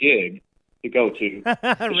has a gig. to go to. The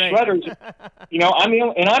Right. shredders,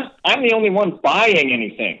 I'm the only one buying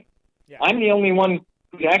anything. Yeah. I'm the only one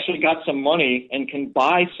who's actually got some money and can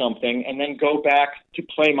buy something and then go back to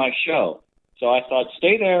play my show. So I thought,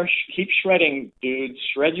 stay there, keep shredding, dude.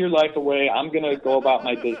 Shred your life away. I'm going to go about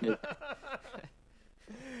my business.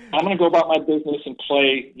 I'm going to go about my business and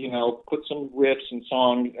play, put some riffs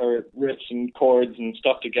and chords and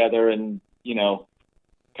stuff together and,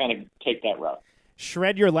 kind of take that route.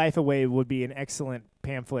 Shred Your Life Away would be an excellent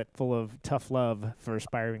pamphlet full of tough love for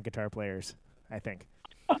aspiring guitar players, I think.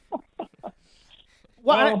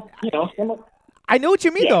 I know what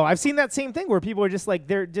you mean, though. I've seen that same thing where people are just like,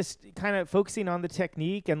 they're just kind of focusing on the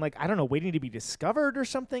technique and like, I don't know, waiting to be discovered or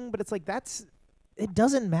something. But it's like, it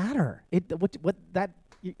doesn't matter. It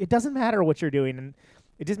doesn't matter what you're doing. And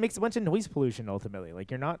it just makes a bunch of noise pollution ultimately. Like,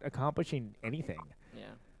 you're not accomplishing anything. Yeah.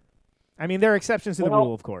 I mean, there are exceptions to the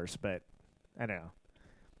rule, of course, but I don't know.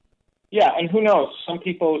 Yeah. And who knows? Some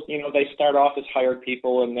people, they start off as hired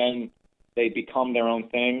people and then they become their own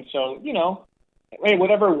thing. So, hey,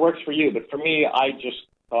 whatever works for you. But for me, I just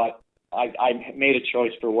thought I made a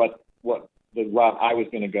choice for what the route I was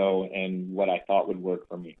going to go and what I thought would work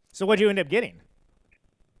for me. So what did you end up getting?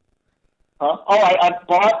 Huh? Oh, I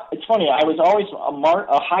bought. It's funny. I was always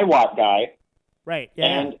a high watt guy. Right.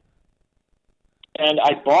 Yeah. And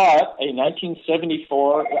I bought a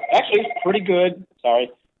 1974. Actually, it's pretty good.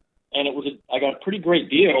 Sorry. And I got a pretty great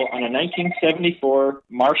deal on a 1974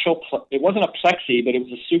 Marshall. It wasn't a plexi, but it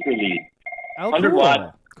was a super lead. Oh, 100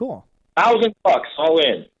 watt. Cool. $1,000 all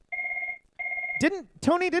in.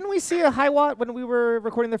 Didn't we see a high watt when we were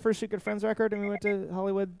recording the first Shoot Good Friends record and we went to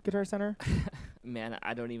Hollywood Guitar Center? Man,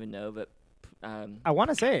 I don't even know, but I want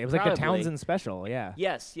to say it was probably. like the Townsend special. Yeah.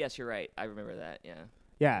 Yes, you're right. I remember that. Yeah.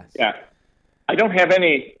 Yeah. Yeah. I don't have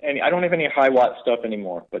any I don't have any high watt stuff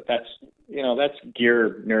anymore, but that's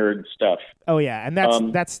gear nerd stuff. Oh yeah, and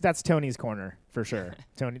that's Tony's corner for sure.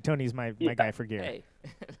 Tony's my guy for gear. Hey.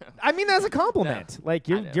 I mean, as a compliment. No. Like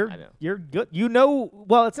you're good.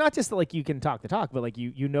 Well, it's not just that, like, you can talk the talk, but like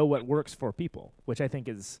you know what works for people, which I think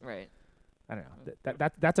is right. I don't know.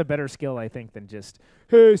 That's a better skill, I think, than just,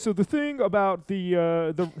 hey, so the thing about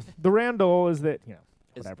the Randall is that,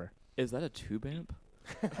 whatever. Is that a tube amp?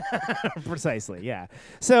 Precisely, yeah.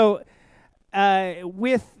 So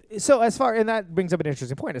as far, and that brings up an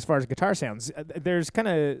interesting point as far as guitar sounds. There's kind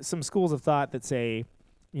of some schools of thought that say,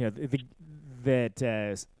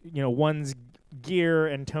 that one's gear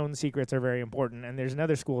and tone secrets are very important, and there's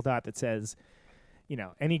another school of thought that says,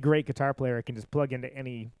 any great guitar player can just plug into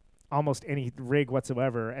almost any rig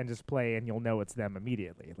whatsoever and just play, and you'll know it's them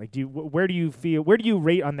immediately. Like, where do you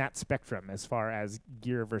rate on that spectrum as far as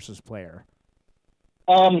gear versus player?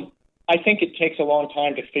 I think it takes a long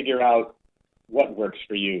time to figure out what works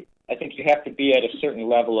for you. I think you have to be at a certain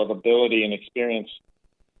level of ability and experience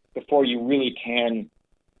before you really can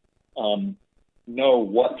know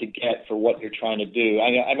what to get for what you're trying to do.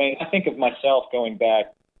 I mean, I think of myself going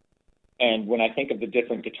back, and when I think of the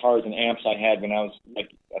different guitars and amps I had when I was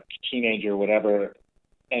like a teenager or whatever,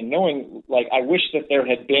 and knowing, like, I wish that there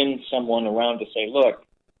had been someone around to say, look,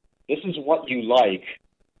 this is what you like.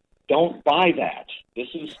 Don't buy that.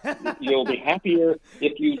 You'll be happier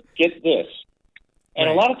if you get this. And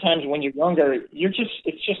a lot of times when you're younger,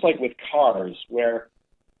 it's just like with cars where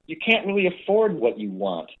you can't really afford what you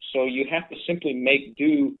want. So you have to simply make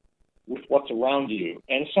do with what's around you.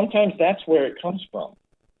 And sometimes that's where it comes from.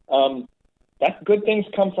 That good things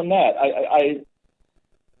come from that.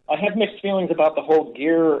 I have mixed feelings about the whole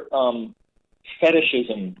gear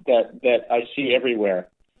fetishism that I see everywhere.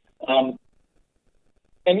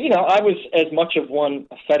 And, I was as much of one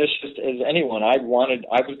fetishist as anyone. I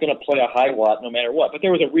was going to play a high watt no matter what. But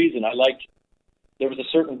there was a reason. There was a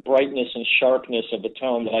certain brightness and sharpness of the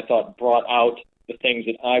tone that I thought brought out the things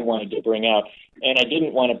that I wanted to bring out. And I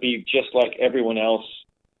didn't want to be just like everyone else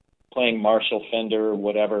playing Marshall, Fender, or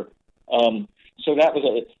whatever. So that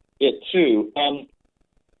was it too.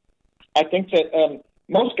 I think that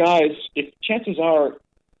most guys, if chances are,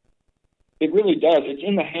 it really does. It's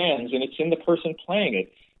in the hands, and it's in the person playing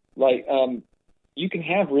it. Like, you can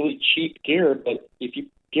have really cheap gear, but if you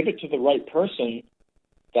give it to the right person,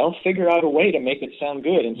 they'll figure out a way to make it sound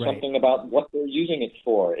good and something about what they're using it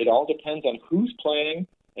for. It all depends on who's playing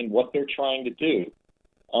and what they're trying to do.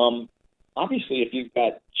 Obviously, if you've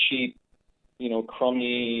got cheap,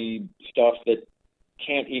 crummy stuff that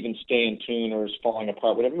can't even stay in tune or is falling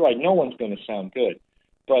apart, whatever, no one's going to sound good.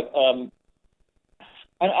 But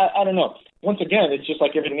I don't know. Once again, it's just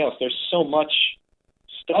like everything else. There's so much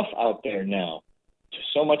stuff out there now,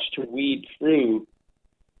 so much to weed through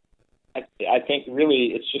I think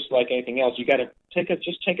really it's just like anything else. You got to take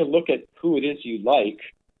a look at who it is you like,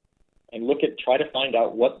 and try to find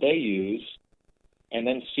out what they use, and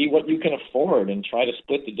then see what you can afford, and try to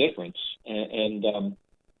split the difference. And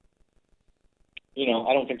you know,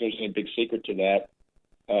 I don't think there's any big secret to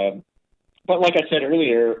that. But like I said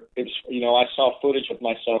earlier, it's, you know, I saw footage of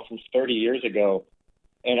myself from 30 years ago,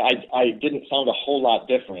 and I didn't sound a whole lot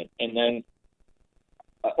different. And then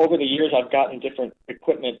over the years, I've gotten different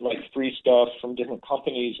equipment, like free stuff from different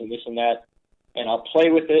companies and this and that, and I'll play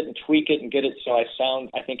with it and tweak it and get it so I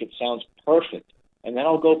think it sounds perfect. And then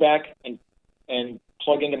I'll go back and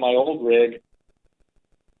plug into my old rig,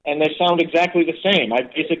 and they sound exactly the same.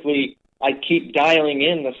 I keep dialing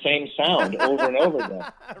in the same sound over and over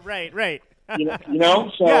again. Right. You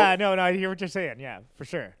know? So, yeah, no, I hear what you're saying. Yeah, for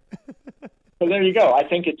sure. So there you go. I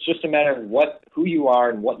think it's just a matter of who you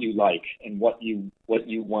are and what you like and what you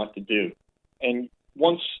want to do. And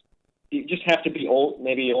once you just have to be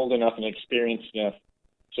maybe old enough and experienced enough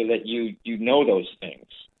so that you know those things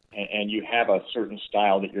and you have a certain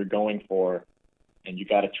style that you're going for, and you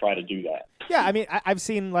got to try to do that. Yeah, I mean, I've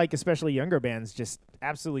seen, like, especially younger bands just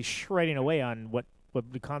absolutely shredding away on what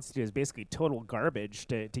we constitute as basically total garbage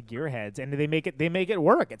to gearheads, and they make it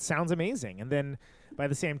work. It sounds amazing. And then by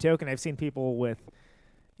the same token, I've seen people with,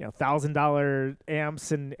 you know, $1,000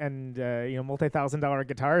 amps and you know, multi-$1,000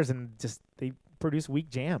 guitars, and just they produce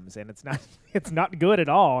weak jams, and it's not good at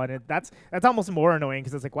all. And that's almost more annoying,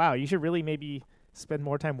 because it's like, wow, you should really maybe spend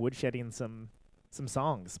more time woodshedding some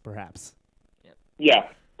songs, perhaps. Yeah.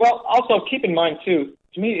 Well, also keep in mind too,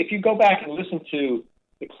 to me, if you go back and listen to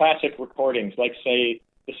the classic recordings, like say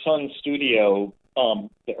the Sun Studio,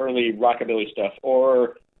 the early rockabilly stuff,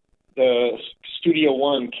 or the Studio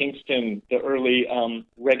One Kingston, the early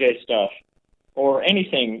reggae stuff, or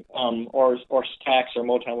anything, or Stax or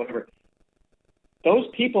Motown, whatever. Those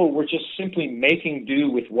people were just simply making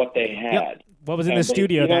do with what they had. Yep. What was in the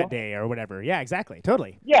studio that day or whatever. Yeah, exactly.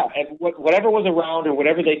 Totally. Yeah, and whatever was around or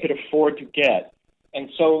whatever they could afford to get. And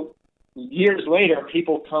so years later,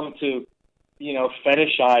 people come to, you know,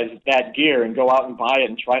 fetishize that gear and go out and buy it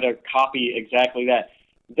and try to copy exactly that.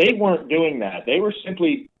 They weren't doing that. They were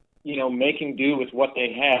simply, you know, making do with what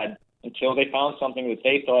they had until they found something that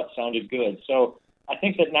they thought sounded good. So I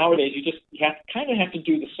think that nowadays you kind of have to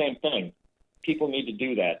do the same thing. People need to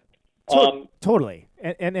do that. Totally.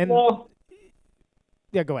 And well,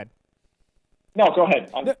 yeah, go ahead. No, go ahead.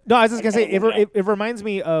 No, I was just going to say, it reminds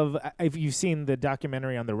me of, if you've seen the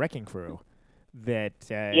documentary on the Wrecking Crew, that,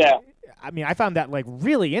 yeah. I mean, I found that, like,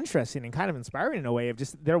 really interesting and kind of inspiring in a way of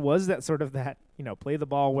just, there was that sort of that, you know, play the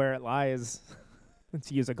ball where it lies,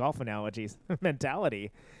 to use a golf analogy,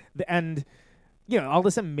 mentality. And, you know, all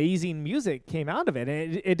this amazing music came out of it.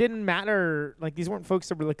 And it didn't matter, like, these weren't folks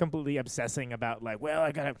that were, like, completely obsessing about, like, well,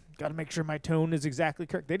 I gotta make sure my tone is exactly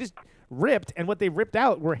correct. They just ripped, and what they ripped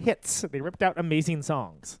out were hits. They ripped out amazing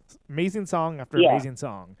songs. Amazing song after amazing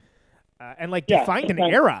song. And, like, defined an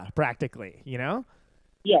era, practically, you know?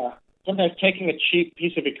 Yeah. Sometimes taking a cheap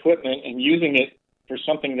piece of equipment and using it for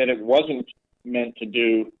something that it wasn't meant to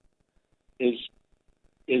do is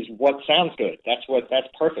what sounds good. That's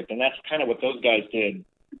perfect. And that's kind of what those guys did.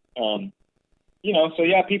 You know, so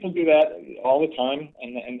yeah, people do that all the time,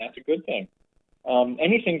 and that's a good thing.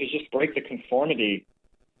 Anything to just break the conformity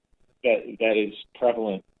that is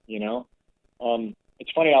prevalent, you know?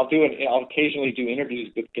 It's funny, I'll occasionally do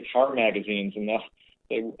interviews with guitar magazines, and they'll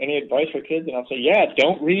say, any advice for kids? And I'll say, yeah,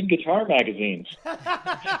 don't read guitar magazines.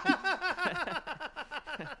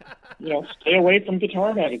 You know, stay away from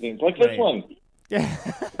guitar magazines, like this one. Yeah.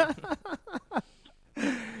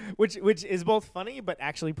 Which is both funny but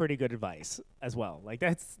actually pretty good advice as well. Like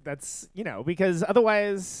that's you know, because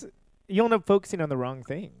otherwise you'll end up focusing on the wrong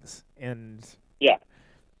things. And yeah.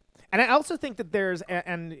 And I also think that there's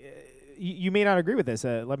and you may not agree with this,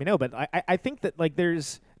 let me know, but I think that, like,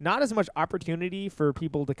 there's not as much opportunity for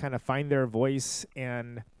people to kind of find their voice,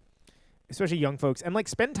 and especially young folks, and, like,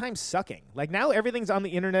 spend time sucking. Like, now everything's on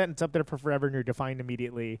the internet and it's up there for forever and you're defined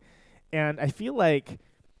immediately. And I feel like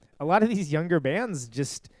a lot of these younger bands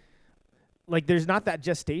just, like, there's not that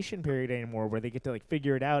gestation period anymore where they get to, like,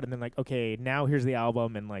 figure it out and then, like, okay, now here's the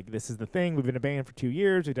album, and, like, this is the thing. We've been a band for 2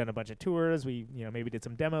 years. We've done a bunch of tours. We, you know, maybe did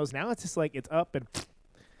some demos. Now it's just, like, it's up and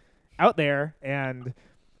out there, and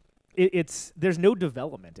there's no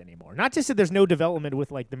development anymore. Not just that there's no development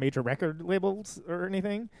with, like, the major record labels or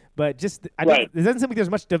anything, but just it doesn't seem like there's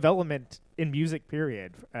much development in music,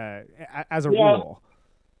 period, as a rule.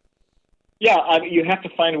 Yeah, you have to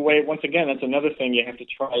find a way. Once again, that's another thing you have to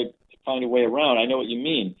try to find a way around. I know what you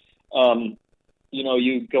mean. You know,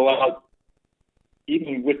 you go out,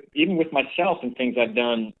 even with myself and things I've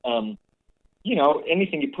done.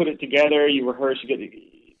 anything you put it together, you rehearse,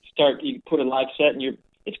 you put a live set, and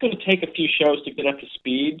it's going to take a few shows to get up to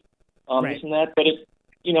speed, Right. this and that. But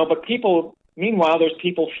but people. Meanwhile, there's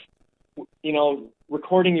people,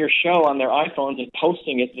 recording your show on their iPhones and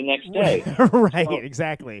posting it the next day. Right, So,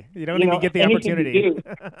 exactly. You don't even get the anything opportunity. you do,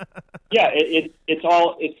 yeah, it's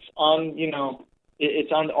on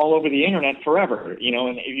it's on all over the internet forever. And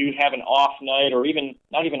if you have an off night, or even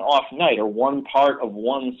not even off night, or one part of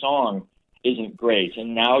one song isn't great,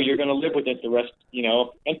 and now you're going to live with it the rest.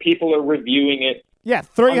 And people are reviewing it. Yeah,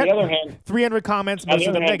 on the other hand, 300 comments, most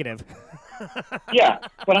of them negative. Yeah,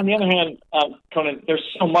 but on the other hand, Conan, there's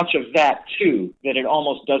so much of that too that it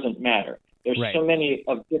almost doesn't matter. There's Right. so many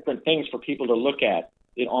of different things for people to look at.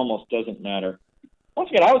 It almost doesn't matter. Once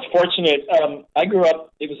again, I was fortunate. I grew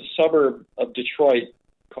up. It was a suburb of Detroit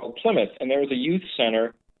called Plymouth, and there was a youth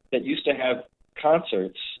center that used to have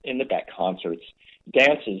concerts in the back.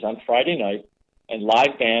 Dances on Friday night, and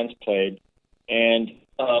live bands played. And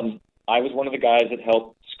I was one of the guys that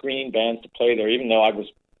helped screen bands to play there, even though I was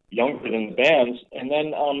younger than the bands. And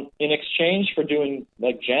then in exchange for doing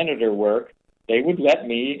like janitor work, they would let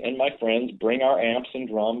me and my friends bring our amps and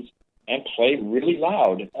drums and play really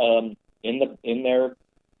loud in their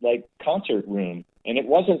like concert room. And it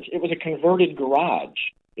was a converted garage.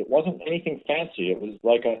 It wasn't anything fancy. It was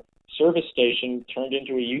like a service station turned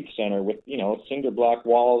into a youth center with, cinder block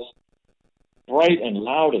walls, bright and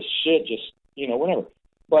loud as shit, just, whatever.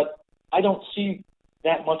 But I don't see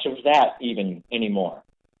that much of that even anymore,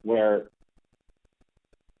 where,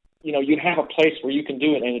 you have a place where you can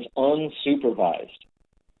do it and it's unsupervised.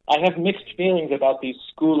 I have mixed feelings about these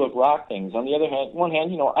school of rock things. On the other hand,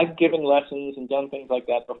 I've given lessons and done things like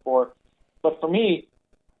that before. But for me,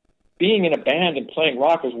 being in a band and playing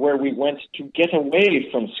rock was where we went to get away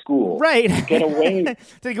from school. Right. To get away, to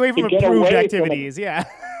get away from approved activities, yeah.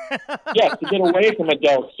 Yes, to get away from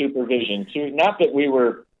adult supervision. Not that we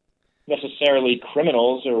were necessarily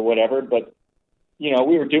criminals or whatever, but we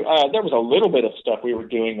were there was a little bit of stuff we were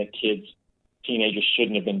doing that teenagers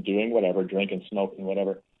shouldn't have been doing, whatever, drinking, smoking,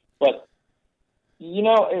 whatever. But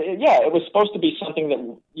it was supposed to be something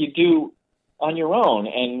that you do on your own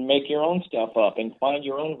and make your own stuff up and find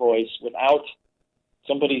your own voice without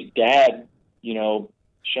somebody's dad,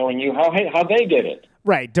 showing you how they did it.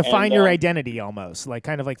 Right, define your identity almost, like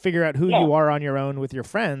kind of like figure out who you are on your own with your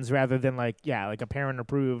friends, rather than like a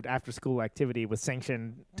parent-approved after-school activity with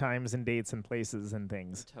sanctioned times and dates and places and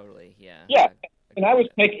things. Totally, yeah. Yeah, and I was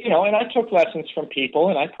and I took lessons from people,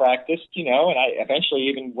 and I practiced, and I eventually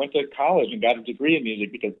even went to college and got a degree in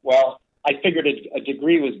music because, I figured a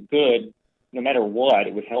degree was good no matter what.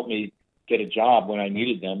 It would help me get a job when I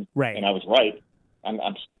needed them, right? And I was right.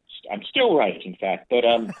 I'm still right, in fact, but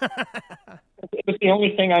it was the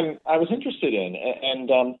only thing I was interested in, and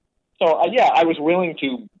so I was willing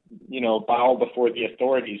to bow before the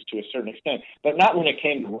authorities to a certain extent, but not when it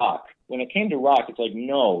came to rock. When it came to rock, it's like,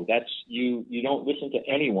 no, that's you don't listen to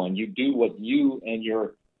anyone. You do what you and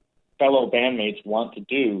your fellow bandmates want to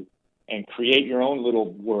do, and create your own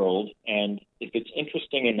little world. And if it's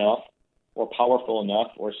interesting enough, or powerful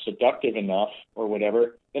enough, or seductive enough, or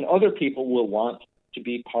whatever, then other people will want to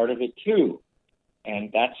be part of it too.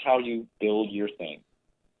 And that's how you build your thing.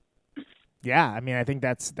 Yeah, I mean, I think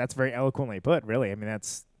that's very eloquently put, really. I mean,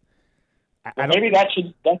 that's... maybe that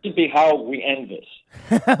should be how we end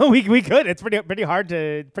this. we could. It's pretty hard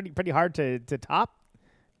to top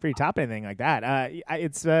anything like that.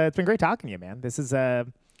 It's been great talking to you, man. This is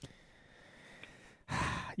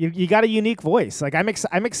you got a unique voice. Like I'm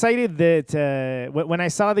excited that when I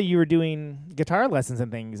saw that you were doing guitar lessons and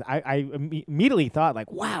things, I immediately thought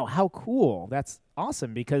like, wow, how cool! That's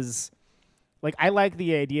awesome, because like I like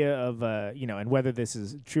the idea of and whether this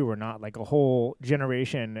is true or not, like a whole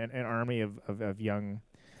generation, an army of young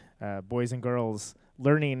boys and girls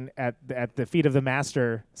learning at the feet of the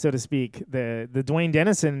master, so to speak, the Duane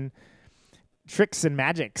Denison tricks and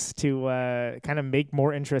magics to kind of make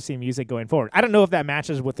more interesting music going forward. I don't know if that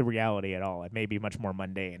matches with the reality at all. It may be much more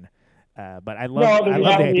mundane, but I love the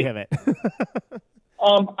idea of it.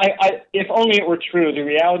 If only it were true. The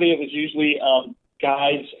reality of it is usually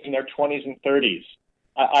guys in their 20s and 30s,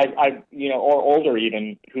 or older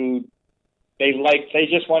even, who they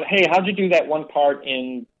just want, hey, how'd you do that one part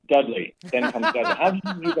in Dudley? Then comes Dudley. How'd you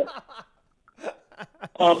do that?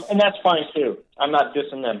 And that's fine too. I'm not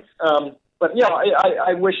dissing them. But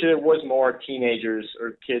I wish it was more teenagers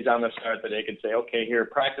or kids on the start that they could say, okay, here,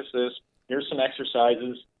 practice this. Here's some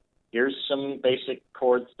exercises. Here's some basic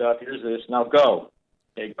chord stuff. Here's this. Now go.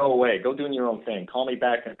 Okay, go away. Go doing your own thing. Call me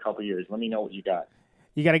back in a couple years. Let me know what you got.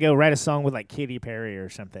 You got to go write a song with like Katy Perry or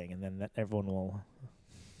something, and then everyone will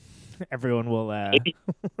everyone will. I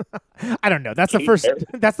don't know. That's the first.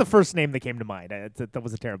 That's the first name that came to mind. That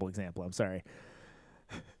was a terrible example. I'm sorry.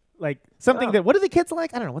 Like something that. What do the kids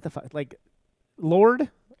like? I don't know. What the fuck? Like Lord.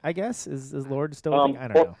 I guess is Lord still a thing? I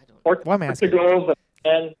don't know. Why am I asking?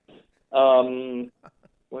 And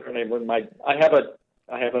what's her name? I have a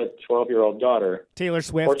 12-year-old daughter. Taylor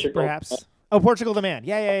Swift, Portugal. perhaps. Oh, Portugal the Man.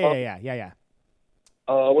 Yeah.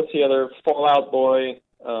 What's the other? Fallout Boy.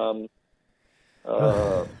 Fallout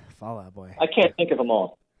Boy. I can't think of them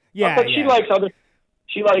all. Yeah, but she likes other.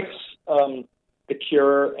 She likes The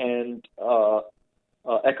Cure and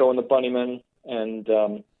Echo and the Bunnymen, and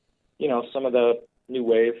some of the new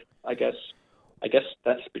wave. I guess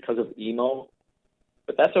that's because of emo,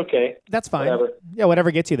 but that's okay. That's fine. Whatever. Yeah,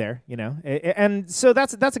 whatever gets you there, And so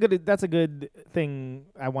that's a good thing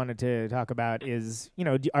I wanted to talk about is,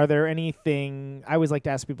 are there anything I always like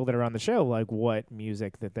to ask people that are on the show, like what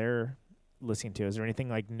music that they're listening to? Is there anything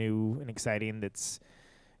like new and exciting that's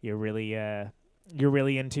you're really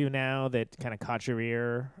into now that kind of caught your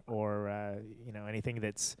ear, or anything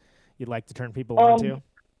that's you'd like to turn people on to?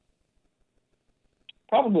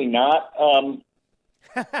 Probably not.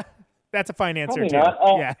 That's a fine answer probably too.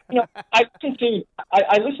 Not. Yeah. I listen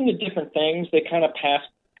to different things. Things kind of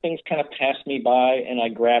pass me by, and I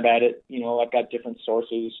grab at it. I've got different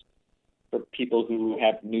sources for people who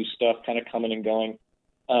have new stuff kind of coming and going.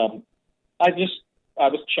 I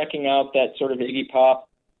was checking out that sort of Iggy Pop,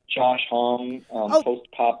 Josh Homme,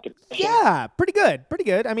 post-pop depression. Yeah, pretty good.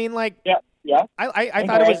 I mean, like, yeah. I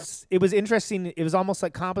thought it was interesting. It was almost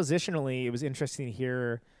like compositionally, it was interesting to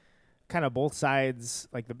hear kind of both sides,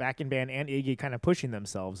 like the backing band and Iggy, kind of pushing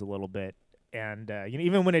themselves a little bit. And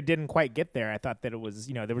even when it didn't quite get there, I thought that it was,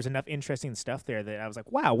 there was enough interesting stuff there that I was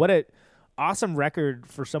like, wow, what a awesome record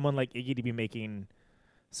for someone like Iggy to be making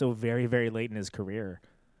so very, very late in his career.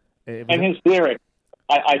 And his lyrics,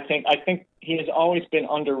 I think he has always been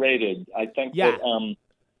underrated. I think that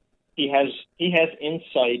he has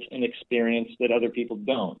insight and experience that other people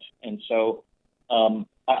don't, and so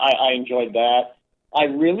I enjoyed that. I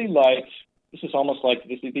really liked. This is almost like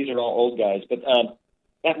these are all old guys, but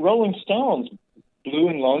that Rolling Stones, "Blue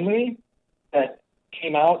and Lonely," that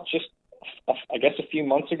came out just I guess a few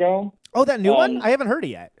months ago. Oh, that new one? I haven't heard it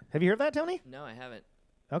yet. Have you heard that, Tony? No, I haven't.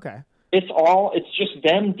 Okay. It's just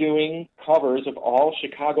them doing covers of all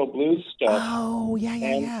Chicago blues stuff. Oh,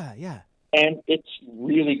 yeah. And it's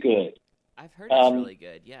really good. I've heard it's really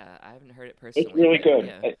good. Yeah, I haven't heard it personally. It's really good.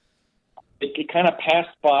 Yeah. It kind of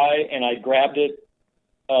passed by, and I grabbed it,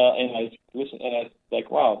 and I listened, and I was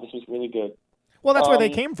like, wow, this is really good. Well, that's where they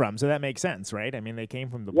came from, so that makes sense, right? I mean, they came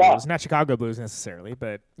from the blues, not Chicago blues necessarily,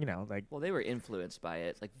 but like. Well, they were influenced by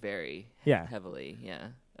it, like very heavily. Yeah,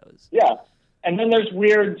 that was. Yeah, and then there's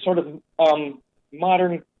weird sort of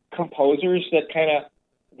modern composers that kind of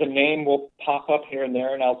the name will pop up here and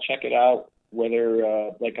there, and I'll check it out,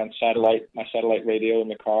 whether like on my satellite radio in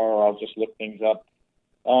the car, or I'll just look things up.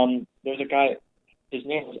 There's a guy, his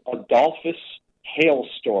name is Adolphus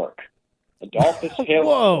Hailstork. Adolphus Hailstork.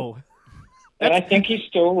 Whoa. And I think he's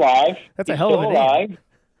still alive. That's a hell of a name.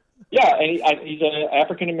 Yeah, and he's an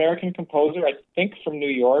African-American composer, I think from New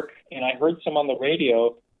York, and I heard some on the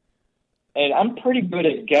radio, and I'm pretty good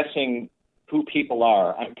at guessing who people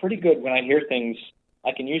are. I'm pretty good when I hear things.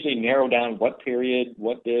 I can usually narrow down what period,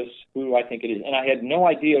 what this, who I think it is, and I had no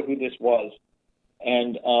idea who this was.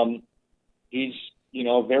 And he's,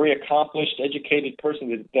 a very accomplished, educated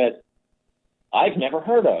person that I've never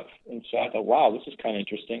heard of. And so I thought, wow, this is kind of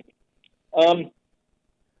interesting.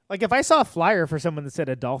 Like if I saw a flyer for someone that said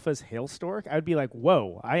Adolphus Hailstork, I would be like,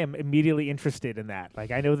 whoa, I am immediately interested in that.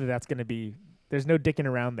 Like I know that's going to be, there's no dicking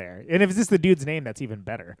around there. And if it's just the dude's name, that's even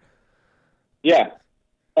better. Yeah.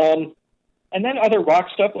 And then other rock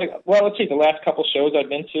stuff, let's see, the last couple shows I've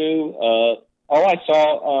been to, I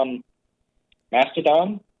saw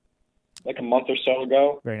Mastodon like a month or so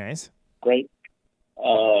ago. Very nice. Great.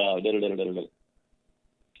 I'll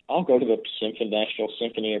go to the National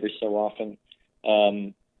Symphony every so often.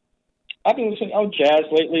 I've been listening to jazz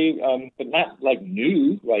lately, but not like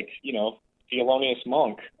new, like, Thelonious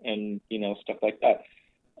Monk and, stuff like that.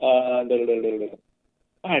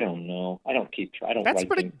 I don't know. I don't write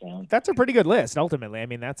things down. That's a pretty good list, ultimately. I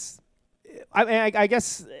mean, I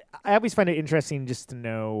guess I always find it interesting just to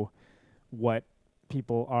know what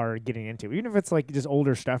people are getting into, even if it's like just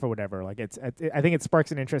older stuff or whatever. Like I think it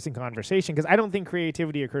sparks an interesting conversation because I don't think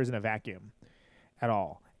creativity occurs in a vacuum at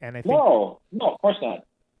all. And I think no, of course not.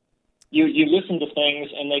 You listen to things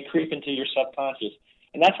and they creep into your subconscious,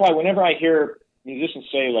 and that's why whenever I hear musicians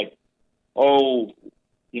say like, "Oh,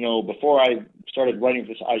 before I started writing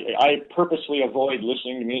this, I purposely avoid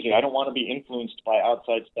listening to music. I don't want to be influenced by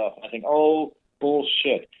outside stuff. I think, oh,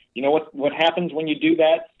 bullshit. You know what happens when you do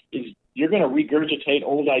that is you're going to regurgitate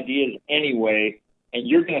old ideas anyway, and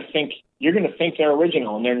you're going to think they're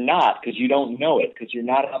original, and they're not, because you don't know it, because you're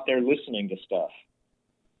not out there listening to stuff.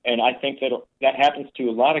 And I think that happens to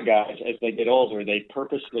a lot of guys as they get older. They're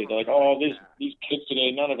like, oh, these kids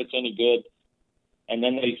today, none of it's any good, and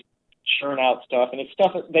then they churn out stuff, and it's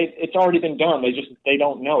stuff it's already been done. They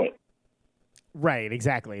don't know it. Right,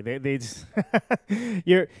 exactly. They just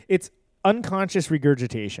it's unconscious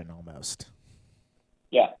regurgitation almost.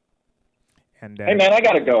 Yeah. And hey man, I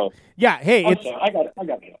gotta go. Yeah. Hey, I gotta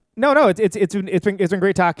go. No, it's been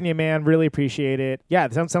great talking to you, man. Really appreciate it. Yeah,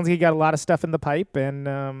 it sounds like you got a lot of stuff in the pipe,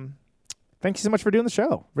 and thank you so much for doing the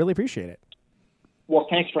show. Really appreciate it. Well,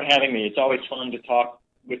 thanks for having me. It's always fun to talk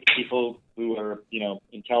with people who are,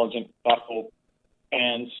 intelligent, thoughtful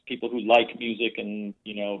fans, people who like music and,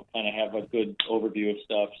 kind of have a good overview of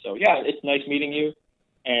stuff. So, yeah, it's nice meeting you.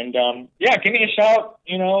 And, give me a shout.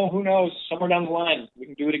 Who knows? Somewhere down the line, we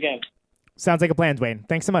can do it again. Sounds like a plan, Duane.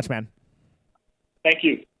 Thanks so much, man. Thank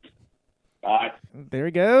you. Bye. There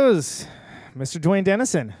he goes. Mr. Duane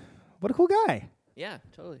Denison. What a cool guy. Yeah,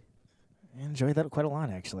 totally. I enjoyed that quite a lot,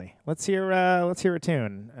 actually. Let's hear a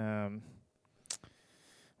tune.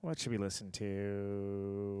 What should we listen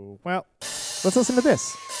to? Well, let's listen to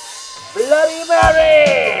this. Bloody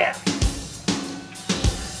Mary!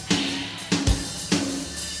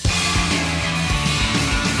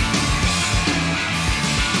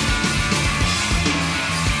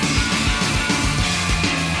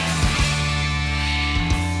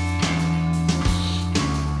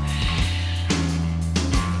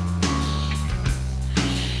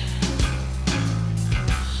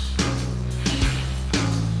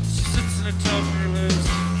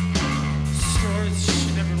 Stories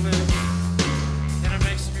she never lived, and it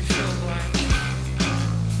makes me feel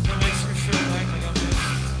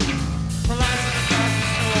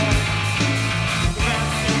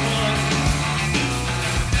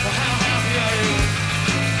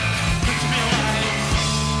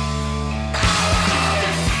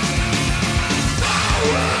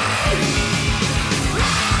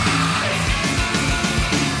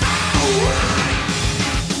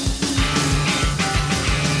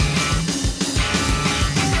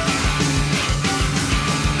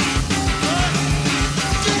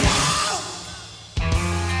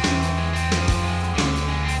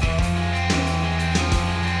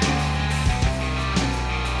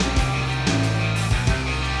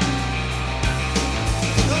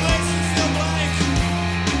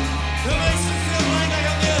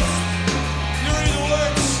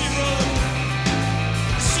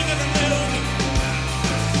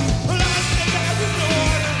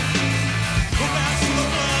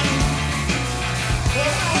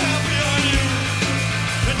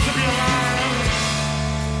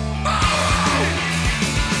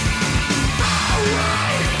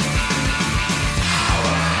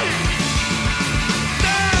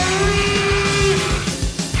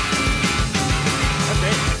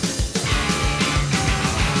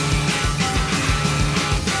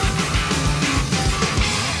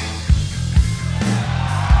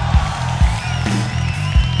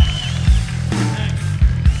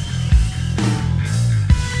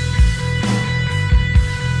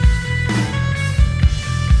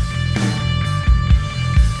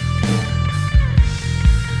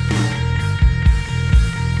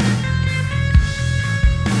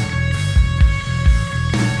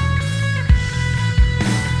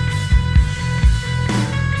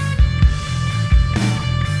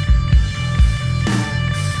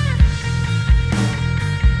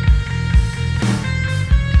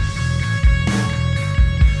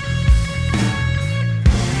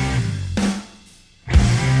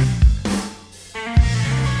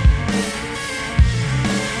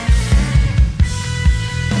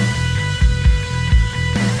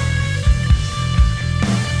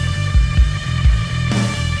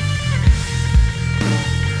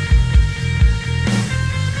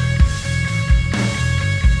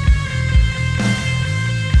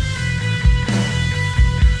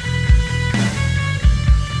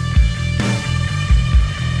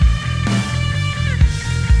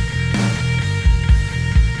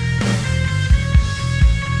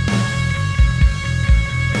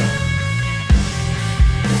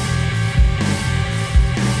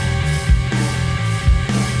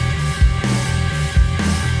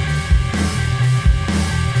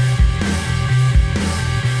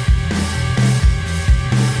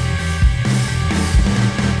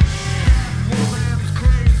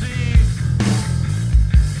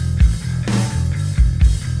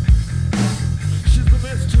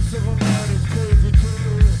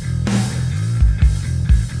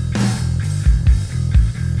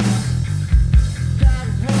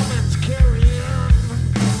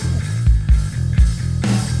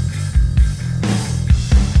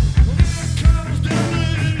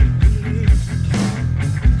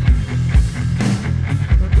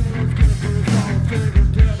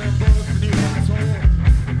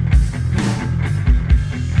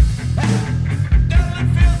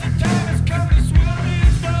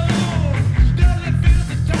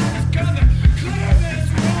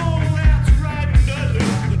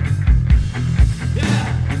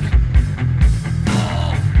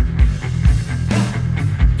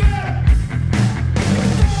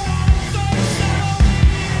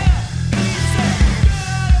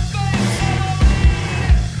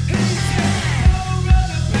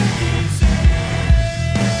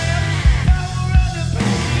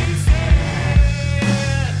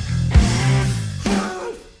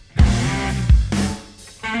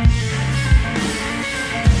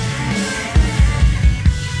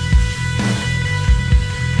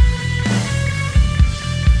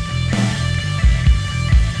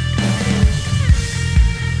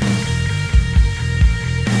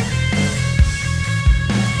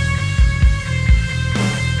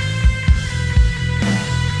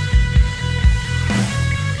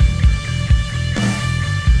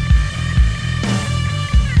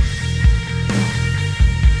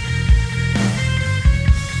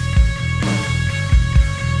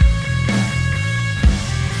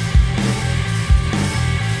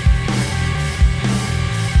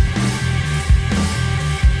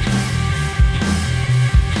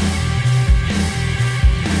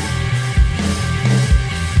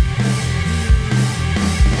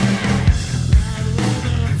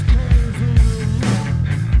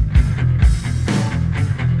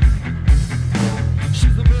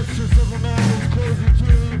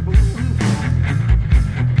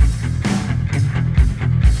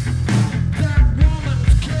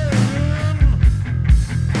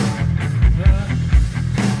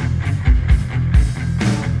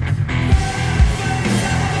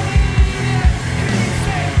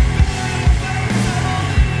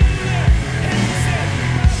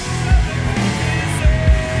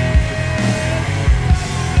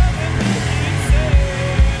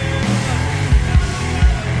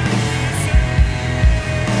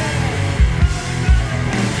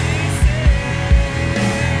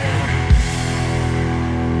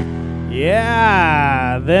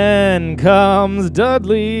Then Comes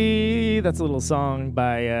Dudley. That's a little song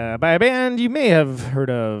by a band you may have heard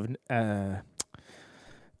of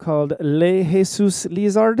called Le Jesus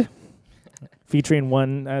Lizard, featuring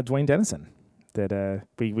one Duane Denison that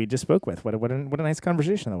we just spoke with. What a nice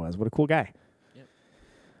conversation that was. What a cool guy. Yep.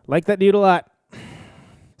 Like that dude a lot.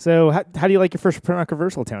 So how do you like your first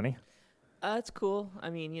controversial, Tony? It's cool. I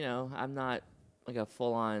mean, I'm not like a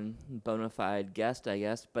full-on bona fide guest, I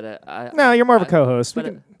guess, but no, you're more of a co-host.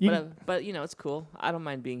 But it's cool. I don't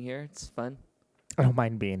mind being here. It's fun. I don't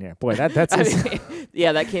mind being here. Boy, that's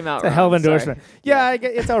yeah, that came out. A hell of an endorsement. Sorry. Yeah,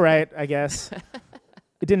 it's all right, I guess.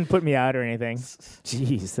 It didn't put me out or anything.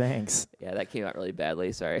 Jeez, thanks. Yeah, that came out really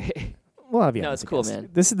badly. Sorry. Well, I'll be no, honest, it's cool, man.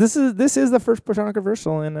 This is the first Protonic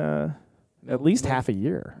controversial in at least half a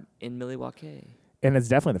year in Milwaukee. And it's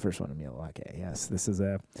definitely the first one in Milwaukee. Yes, this is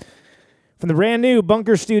from the brand new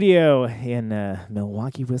Bunker Studio in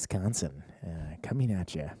Milwaukee, Wisconsin, coming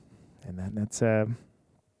at you, and that's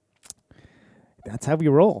how we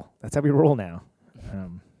roll. That's how we roll now.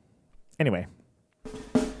 Anyway,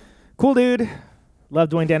 cool dude. Love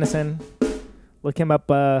Duane Denison. Look him up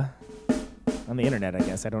on the internet. I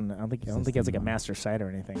guess I don't think he has like a master site or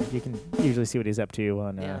anything. You can usually see what he's up to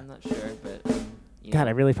on. Yeah, I'm not sure, but. God,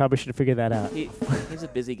 I really probably should have figured that out. He's a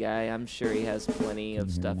busy guy. I'm sure he has plenty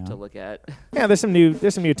of stuff to look at. Yeah, there's some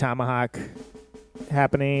new Tomahawk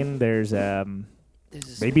happening. There's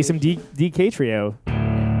maybe some DK trio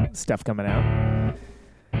stuff coming out.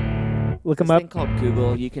 Look him up. Thing called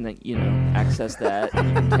Google. You can access that. You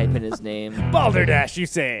can type in his name. Balderdash, you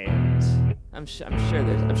say? I'm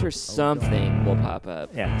sure something will pop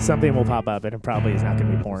up. Yeah, something will pop up, and it probably is not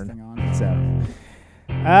going to be porn. So,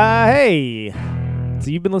 hey. So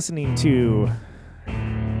you've been listening to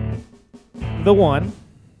the one,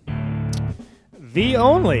 the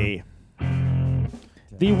only,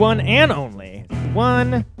 the one and only,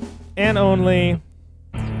 one and only.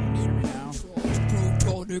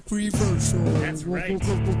 Protonic reversal. That's right.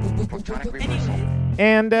 Protonic reversal.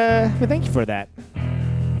 And we thank you for that.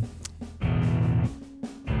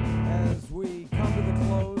 As we come to the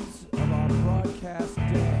close of our broadcast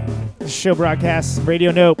day. This show broadcasts Radio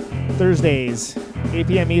Nope Thursdays. 8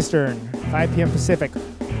 p.m. Eastern, 5 p.m. Pacific.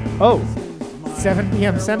 7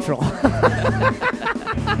 p.m. Central.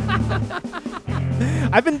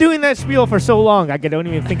 I've been doing that spiel for so long, I don't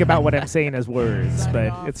even think about what I'm saying as words,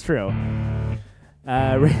 but it's true.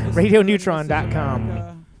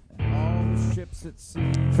 RadioNeutron.com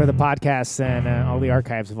for the podcasts and all the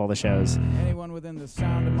archives of all the shows. Anyone within the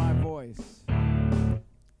sound of my voice.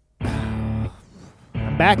 I'm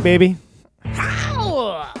back, baby.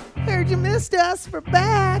 How? Heard you missed us. We're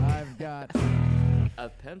back. I've got a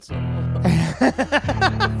pencil.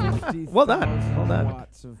 Well done. Well done.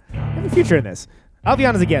 I have a future in this. I'll be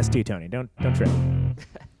on as a guest too, Tony. Don't trip.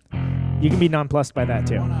 You can be nonplussed by that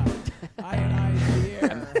too. I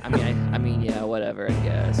mean, yeah, whatever. I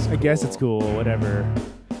guess. I guess it's cool. Whatever.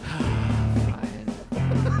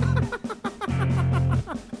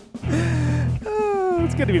 Oh,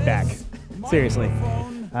 it's good to be back. Seriously.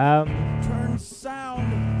 Turns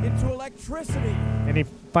sound into electricity. Any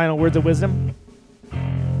final words of wisdom?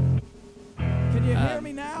 Can you hear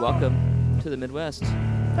me now? Welcome to the Midwest.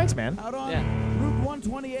 Thanks, man. Out on Route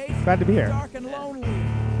 128. Glad to be here. Dark and lonely.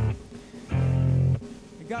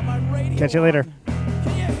 I got my radio. Catch you later.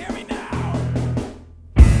 Can you hear me now?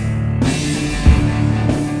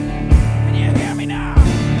 Can you hear me now?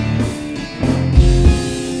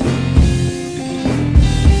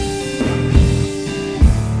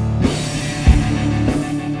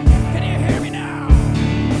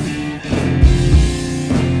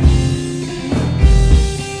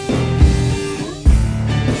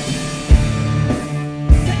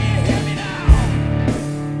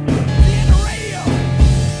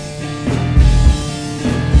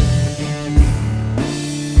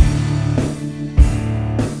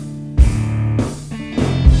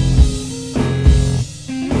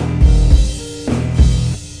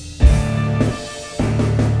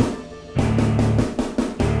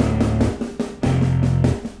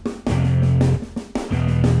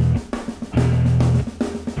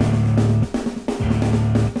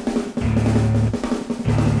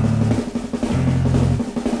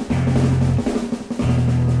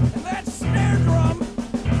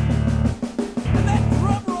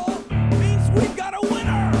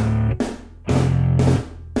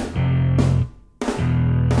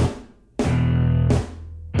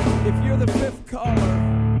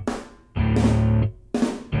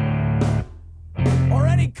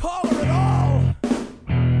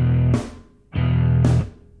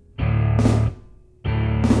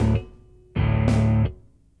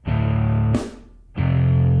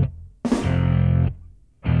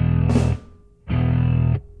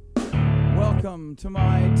 welcome to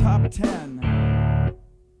my top 10.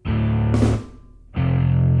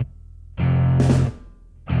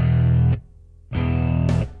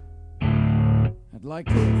 I'd like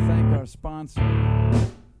to thank our sponsor.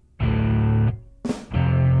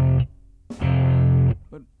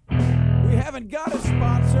 But we haven't got a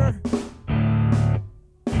sponsor.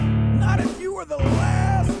 Not if you were the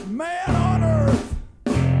last man on Earth.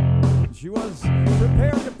 She was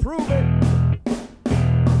prepared to prove it.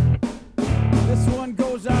 This one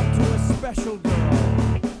goes out to a special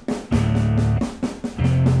girl.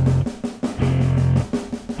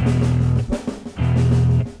 But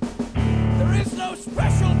there is no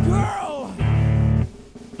special girl.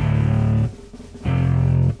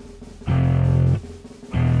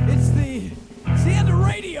 It's the end of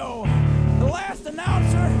radio. The last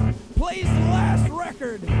announcer plays the last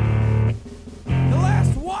record. The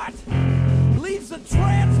last what? Leaves the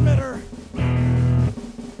transmitter.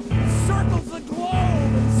 Circles the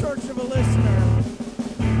globe in search of a listener.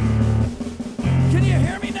 Can you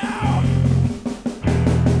hear me now?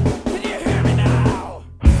 Can you hear me now?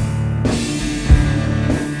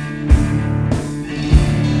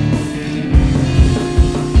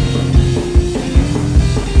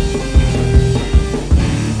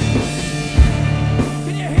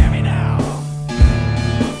 Can you hear me now?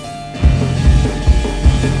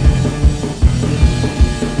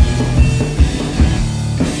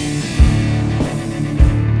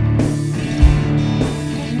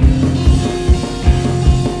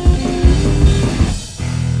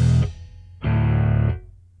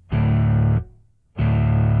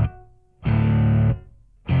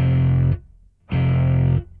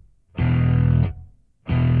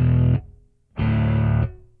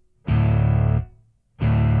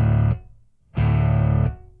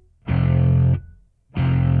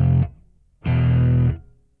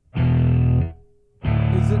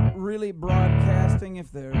 Is it really broadcasting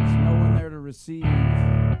if there's no one there to receive?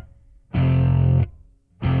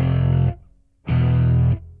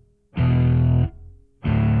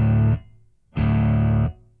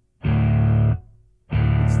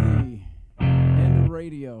 It's the end of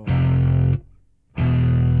radio.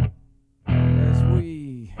 As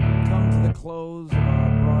we come to the close of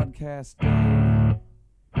our broadcast day,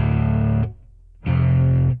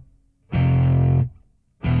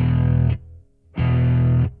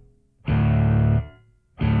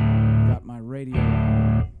 got my radio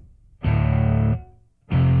on.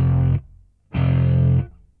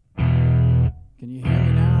 Can you hear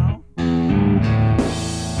me now? Can you hear me now?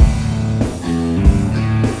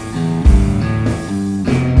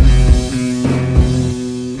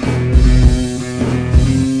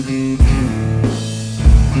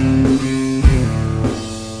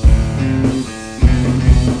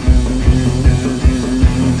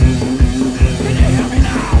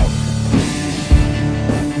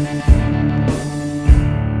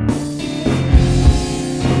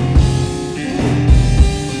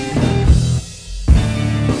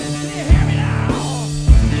 Can you hear me now?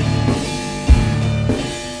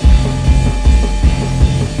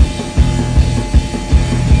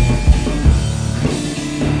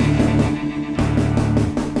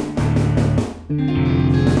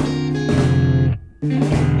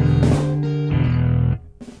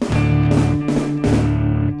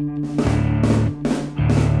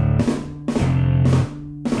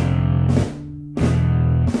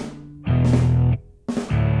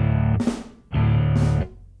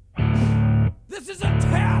 This is a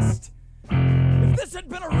test! If this had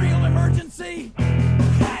been a real emergency,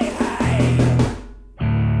 hey!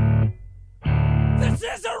 This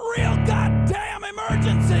is a real goddamn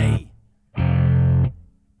emergency!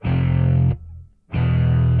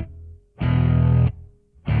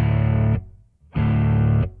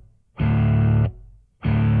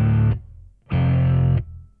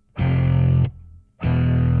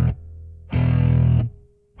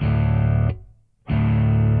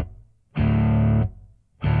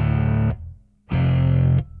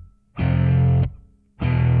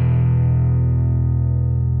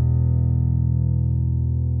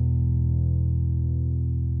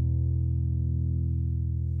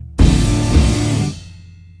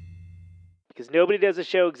 Because nobody does a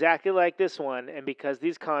show exactly like this one, and because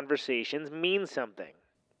these conversations mean something.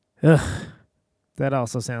 Ugh, that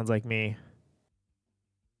also sounds like me.